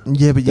too.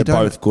 Yeah, but you They're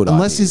don't. both good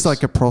unless ideas. he's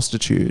like a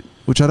prostitute,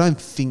 which I don't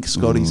think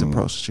Scotty's a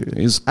prostitute.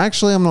 He's-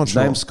 Actually, I'm not His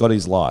sure. name's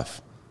Scotty's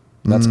Life.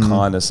 That's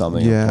kind of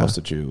something yeah. a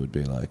prostitute would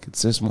be like.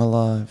 It's just my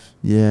life.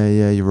 Yeah,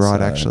 you're right.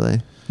 So-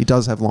 Actually, he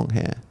does have long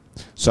hair.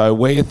 So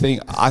where you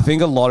think? I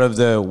think a lot of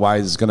the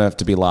ways is going to have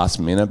to be last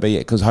minute, but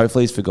because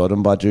hopefully he's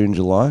forgotten by June,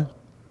 July.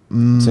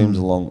 Seems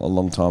a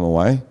long time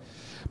away.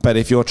 But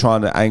if you're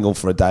trying to angle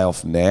for a day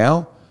off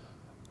now,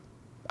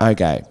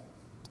 okay,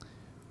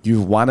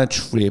 you've won a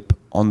trip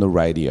on the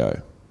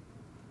radio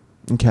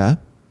Okay.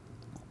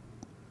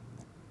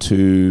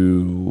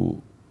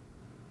 to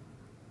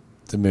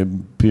the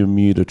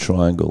Bermuda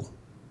Triangle.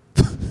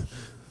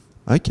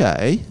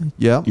 Okay.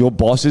 Yeah. Your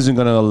boss isn't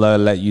going to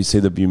let you see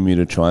the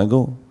Bermuda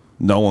Triangle.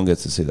 No one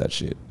gets to see that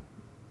shit.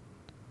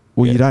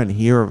 Well, Yeah. you don't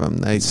hear of them.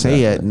 They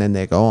see it and then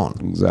they're gone.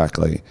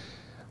 Exactly.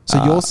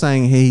 So you're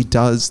saying he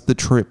does the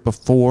trip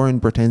before and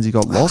pretends he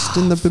got lost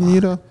in the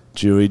Bermuda?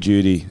 Jury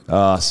duty.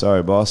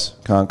 Sorry, boss.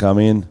 Can't come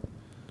in.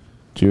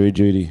 Jury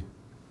duty.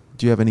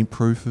 Do you have any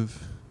proof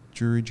of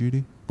jury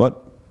duty?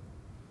 What?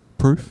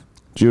 Proof?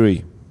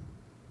 Jury.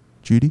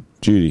 Judy?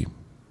 Judy.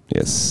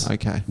 Yes.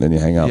 Okay. Then you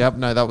hang up. Yep.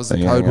 No, that was the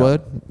Then you code hang up.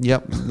 word.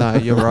 Yep. No,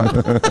 you're right.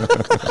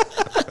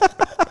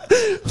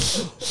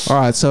 All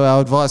right. So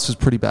our advice was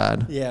pretty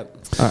bad. Yeah.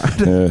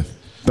 Yeah.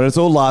 But it's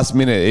all last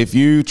minute. If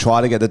you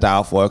try to get the day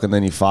off work and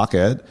then you fuck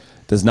it,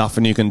 there's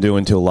nothing you can do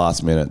until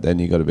last minute. Then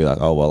you got to be like,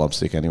 oh, well, I'm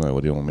sick anyway.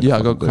 What do you want me to Yeah,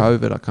 I got fucking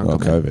do? COVID. I can't Oh,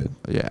 come in. COVID.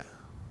 Yeah.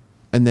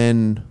 And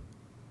then...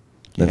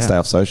 Then yeah. stay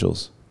off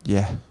socials.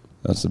 Yeah.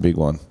 That's the big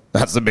one.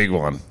 That's the big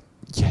one.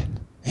 Yeah.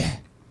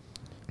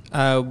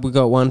 We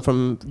got one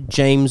from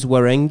James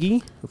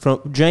Warangi.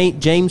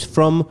 James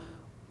from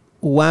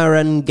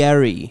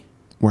Warrangary.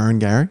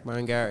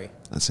 Warrangary?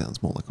 That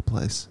sounds more like a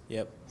place.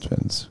 Yep.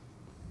 Depends.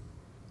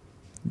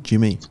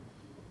 Jimmy.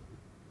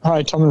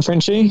 Hi, Tom and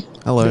Frenchy.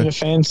 Hello. Been a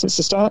fan since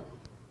the start.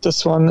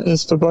 This one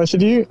is for both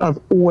of you. I've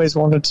always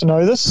wanted to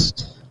know this.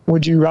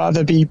 Would you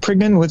rather be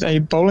pregnant with a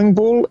bowling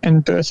ball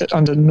and birth it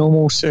under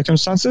normal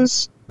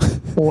circumstances,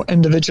 or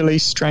individually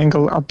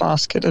strangle a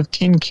basket of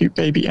 10 cute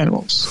baby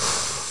animals?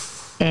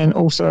 And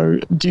also,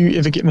 do you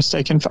ever get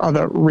mistaken for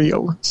other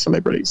real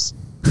celebrities?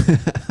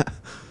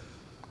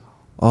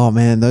 Oh,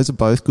 man, those are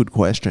both good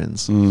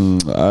questions.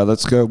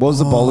 Let's go. What was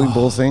the bowling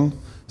ball thing?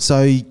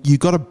 So you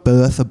got to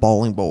birth a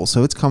bowling ball.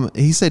 So it's coming.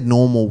 He said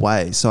normal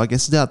way. So I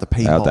guess it's out the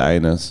pee Out hole. the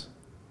anus.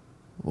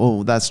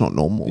 Well, that's not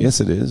normal. Yes,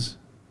 it is.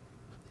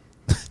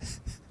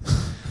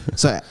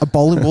 So a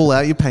bowling ball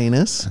out your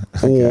penis,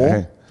 or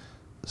Okay.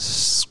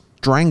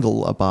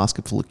 strangle a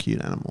basket full of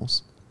cute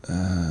animals.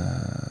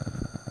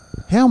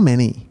 How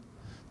many?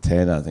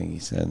 10, I think he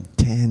said.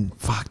 10.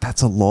 Fuck,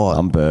 that's a lot.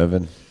 I'm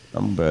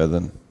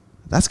birthing.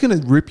 That's going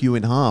to rip you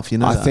in half, you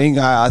know. I think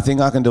I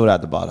can do it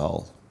at the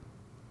butthole.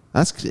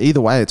 That's either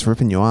way, it's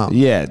ripping you up.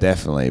 Yeah,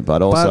 definitely.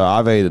 But also,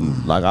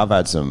 But- I've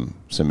had some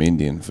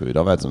Indian food.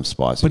 I've had some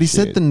spicy. But he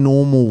shit. said the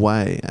normal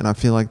way, and I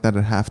feel like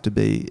that'd have to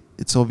be.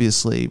 It's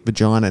obviously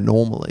vagina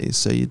normally,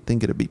 so you'd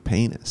think it'd be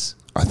penis.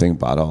 I think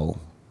butthole.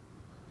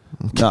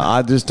 No,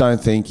 I just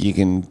don't think you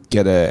can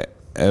get a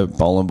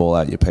bowling ball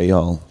out your pee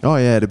hole. Oh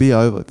yeah, to be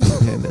over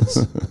for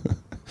penis.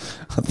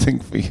 I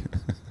think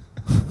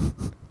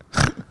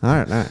I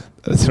don't know.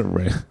 that's a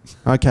rare.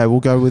 Okay, we'll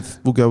go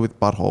with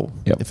butthole.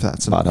 Yep. If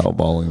that's an butthole option.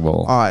 bowling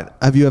ball. All right.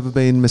 Have you ever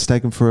been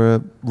mistaken for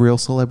a real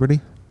celebrity?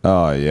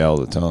 Oh yeah, all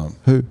the time.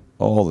 Who?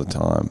 All the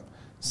time.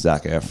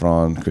 Zac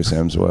Efron, Chris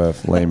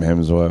Hemsworth, Liam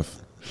Hemsworth.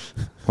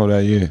 What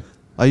about you?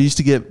 I used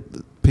to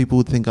get people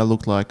would think I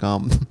looked like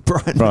Brian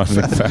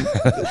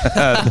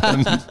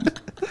McFadden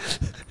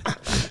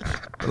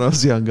when I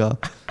was younger,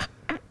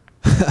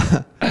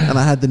 and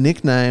I had the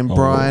nickname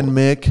Brian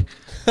Mick.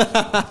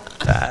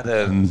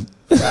 Fadden.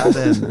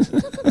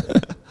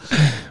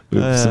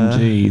 With some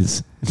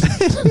G's.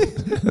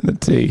 And a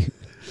T.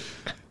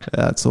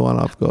 That's the one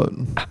I've got.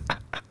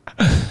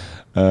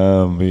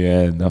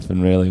 Yeah,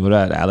 nothing really. What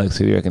about Alex?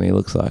 Who do you reckon he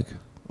looks like?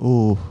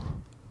 Ooh,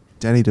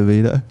 Danny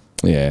DeVito.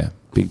 Yeah,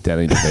 big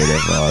Danny DeVito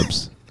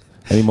vibes.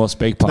 Any more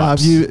speak No,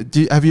 pipes?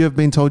 have you ever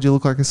been told you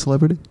look like a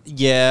celebrity?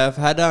 Yeah, I've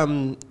had I've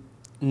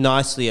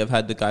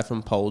had the guy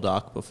from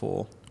Poldark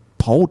before.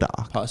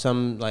 Poldark.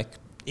 Some like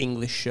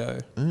English show.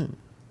 I'm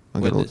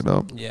gonna look it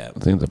up. Yeah. I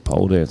think the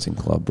pole dancing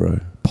club, bro.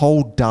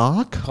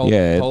 Poldark.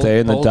 They're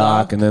in the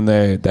dark, and then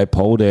they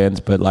pole dance,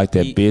 but like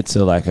their Ye- bits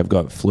are like have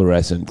got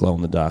fluorescent glow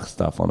in the dark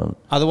stuff on them.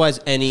 Otherwise,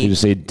 You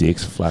just see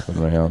dicks flapping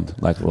around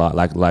like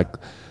lightsabers,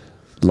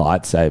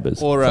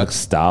 Or it's like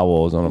Star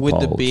Wars on a with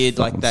pole. the beard It's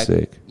like fucking that.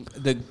 Sick.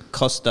 The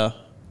Costa.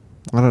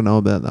 I don't know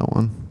about that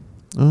one.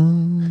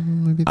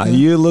 Maybe that.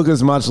 You look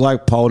as much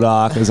like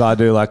Poldark as I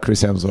do like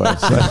Chris Hemsworth.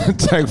 So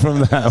take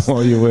from that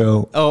what you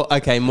will. Oh,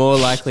 okay. More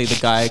likely the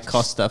guy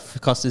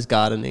Costa's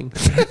gardening.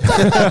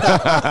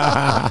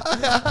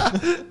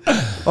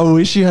 I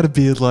wish you had a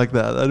beard like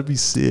that. That'd be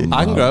sick.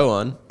 I can grow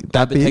one.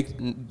 That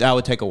That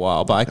would take a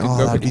while, but I could grow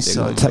that'd pretty be big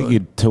so one. It'll take you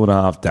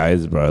 2.5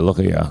 days, bro. Look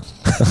at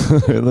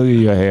you. Look at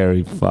your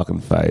hairy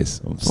fucking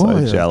face. I'm so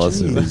yeah,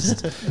 jealous of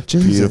his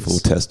beautiful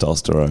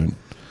testosterone.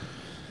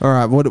 All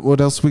right,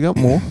 what else we got?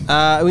 More?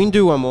 We can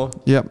do one more.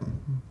 Yep.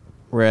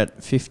 We're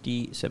at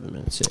 57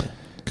 minutes here.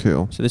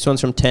 Cool. So this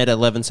one's from Ted,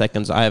 11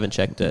 seconds. I haven't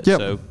checked it. Yep.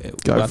 So Go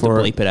we'll have for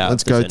to it. bleep it out.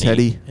 Let's if there's go,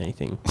 Teddy.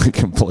 Anything. We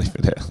can bleep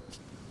it out.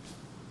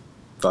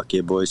 Fuck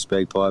yeah, boys.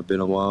 Speak pipe. Been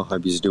a while.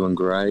 Hope you're doing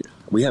great.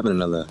 We having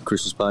another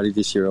Christmas party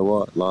this year or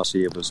what? Last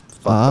year was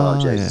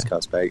Jesus,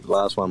 can't speak.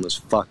 Last one was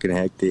fucking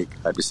hectic.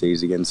 Hope to see you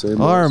again soon.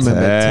 I boys.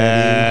 remember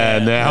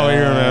Teddy. Now we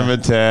remember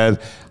Ted.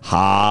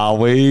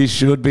 We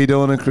should be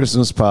doing a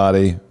Christmas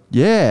party.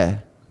 Yeah,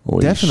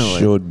 We definitely.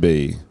 should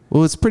be.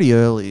 Well, it's pretty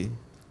early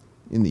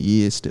in the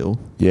year still.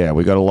 Yeah,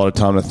 we got a lot of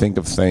time to think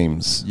of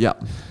themes.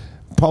 Yep.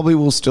 Probably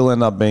will still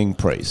end up being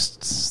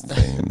priests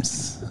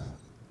themes.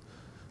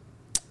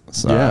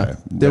 So Yeah.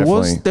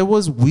 There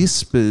was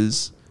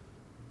whispers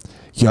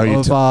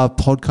of our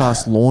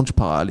podcast launch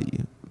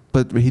party,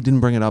 but he didn't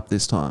bring it up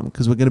this time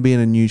because we're going to be in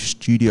a new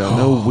studio. And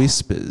there were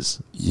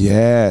whispers.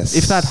 Yes.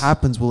 If that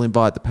happens, we'll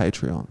invite the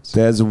Patreons.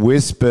 There's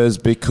whispers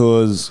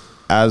because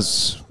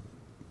as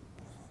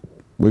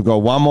we've got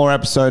one more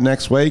episode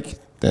next week,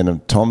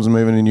 then Tom's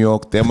moving to New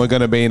York, then we're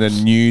going to be in a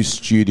new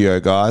studio,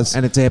 guys.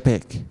 And it's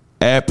epic.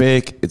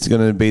 Epic. It's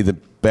going to be the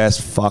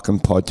best fucking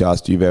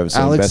podcast you've ever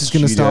seen. Alex best is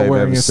going to studio start you've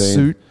wearing ever a seen.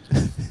 suit.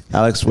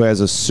 Alex wears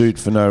a suit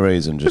for no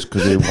reason, just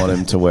because we want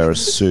him to wear a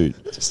suit.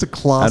 Just a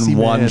classy And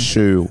one man.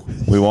 shoe.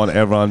 We want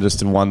everyone just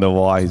to wonder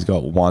why he's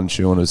got one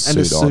shoe and a And a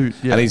suit on. suit,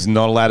 yeah. And he's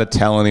not allowed to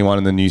tell anyone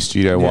in the new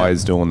studio Yeah. why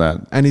he's doing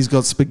that. And he's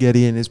got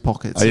spaghetti in his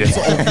pockets. Oh, yeah. It's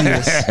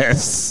obvious.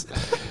 Yes.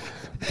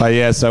 But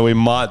yeah, so we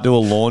might do a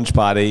launch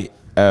party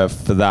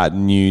for that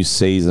new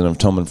season of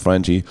Tom and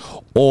Frenchy.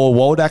 Or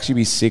what would actually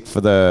be sick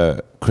for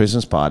the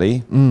Christmas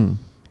party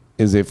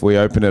is if we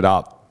open it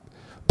up,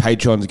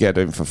 patrons get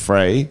it for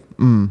free,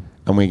 and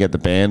we get the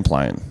band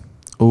playing.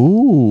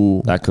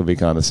 Ooh. That could be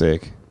kind of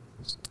sick.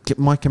 Get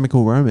My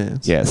Chemical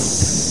Romance.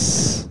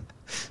 Yes.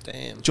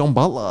 Damn. John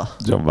Butler.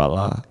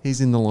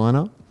 He's in the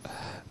lineup.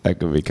 That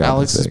could be kind of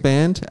Alex's sick.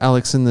 band.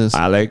 Alex and the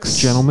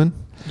Gentleman.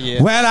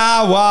 Yeah. When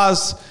I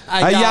was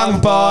a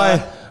young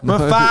boy, my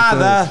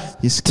father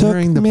You're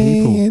scaring took the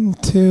me people.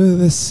 into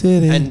the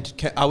city.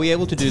 And are we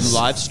able to do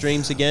live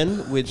streams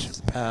again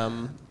with?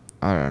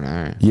 I don't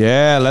know.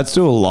 Yeah, let's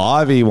do a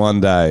livey one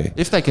day.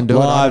 If they can do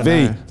it, I don't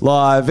know.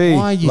 Livey.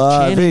 Why are you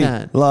chanting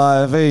that?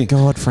 Livey.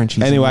 God,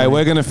 Frenchy's Anyway, annoying.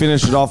 we're going to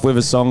finish it off with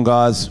a song,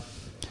 guys.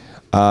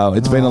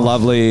 It's been a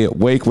lovely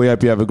week. We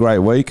hope you have a great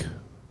week.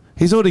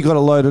 He's already got it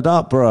loaded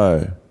up,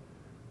 bro.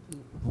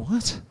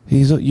 What?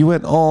 You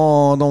went,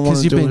 oh, I don't want Because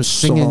to you've do been a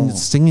singing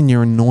song.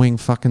 your annoying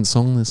fucking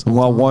song this whole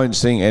Well, I time. won't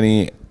sing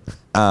any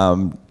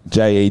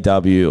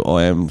JEW or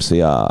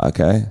MCR,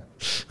 okay?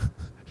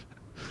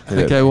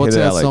 Okay, what's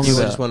Hit it, our Alex. song You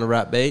about? just want to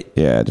rap beat?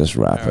 Yeah, just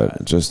rap it.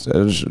 Alright. Just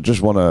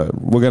want to.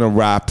 We're gonna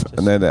rap,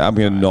 and then I'm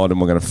gonna nod, and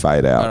we're gonna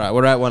fade out. All right,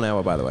 we're at 1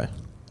 hour, by the way.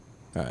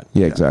 All right.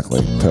 Yeah,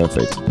 exactly.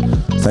 Perfect.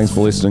 Thanks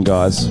for listening,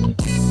 guys.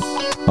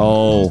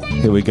 Oh,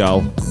 here we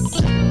go.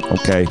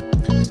 Okay.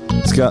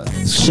 Let's go.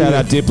 Shout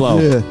out Diplo.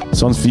 Yeah.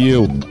 This one's for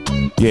you.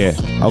 Yeah.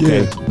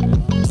 Okay.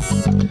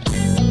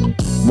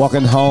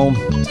 Walking home,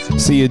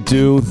 see a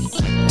dude.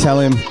 Tell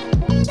him,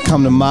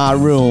 come to my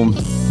room.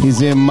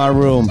 He's in my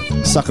room,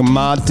 sucking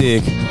my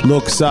dick.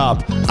 Looks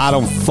up, I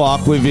don't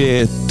fuck with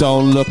it.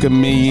 Don't look at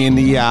me in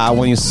the eye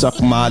when you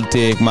suck my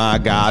dick, my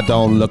guy.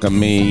 Don't look at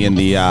me in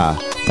the eye.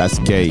 That's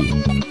gay.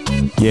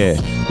 Yeah,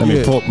 let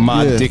me put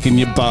my dick in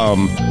your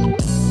bum.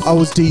 I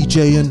was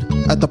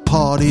DJing at the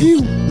party.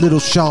 Little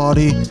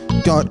shawty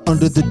got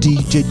under the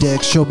DJ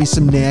deck, showed me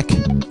some neck,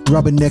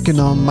 rubbing necking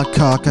on my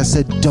cock. I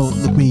said, don't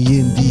look me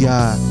in the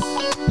eye.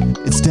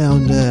 It's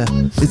down there,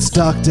 it's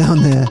dark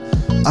down there.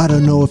 I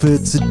don't know if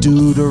it's a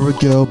dude or a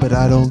girl, but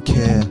I don't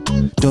care.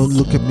 Don't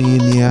look at me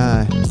in the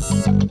eye.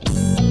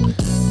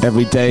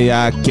 Every day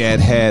I get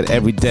head,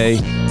 every day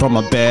from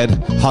my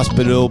bed,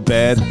 hospital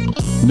bed,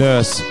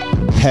 nurse,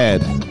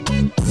 head,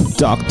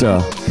 doctor,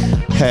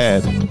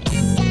 head,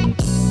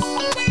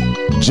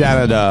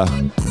 janitor,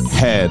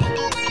 head,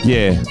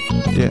 yeah.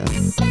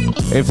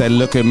 If they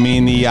look at me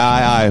in the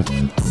eye, I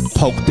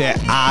poke their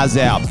eyes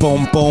out,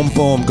 boom, boom,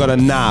 boom, got a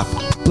knife,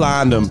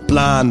 blind them,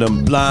 blind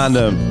them, blind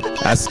them.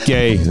 That's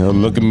gay,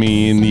 don't look at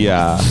me in the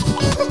eye.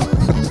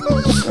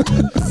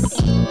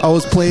 I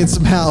was playing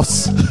some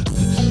house.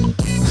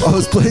 I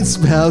was playing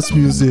some house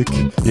music.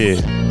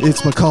 Yeah.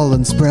 It's my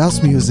Colin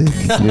Sprouse music.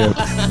 Yep.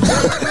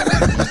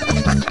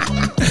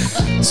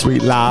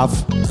 Sweet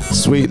life,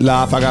 sweet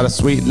life. I got a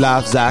sweet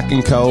life. Zach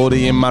and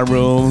Cody in my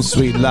room.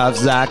 Sweet life,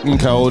 Zach and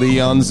Cody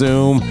on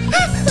Zoom.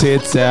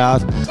 Tits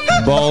out,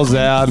 balls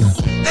out.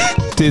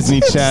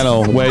 Disney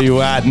Channel, where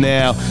you at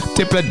now?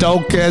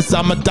 Diplodocus,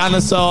 I'm a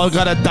dinosaur.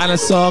 Got a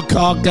dinosaur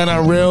cock and a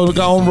reel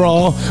going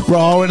raw.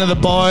 Raw into the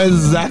boys.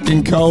 Zach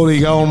and Cody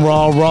going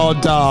raw, raw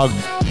dog.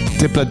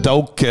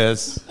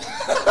 Diplodocus.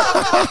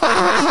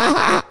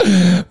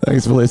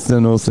 Thanks for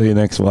listening. We'll see you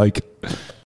next week.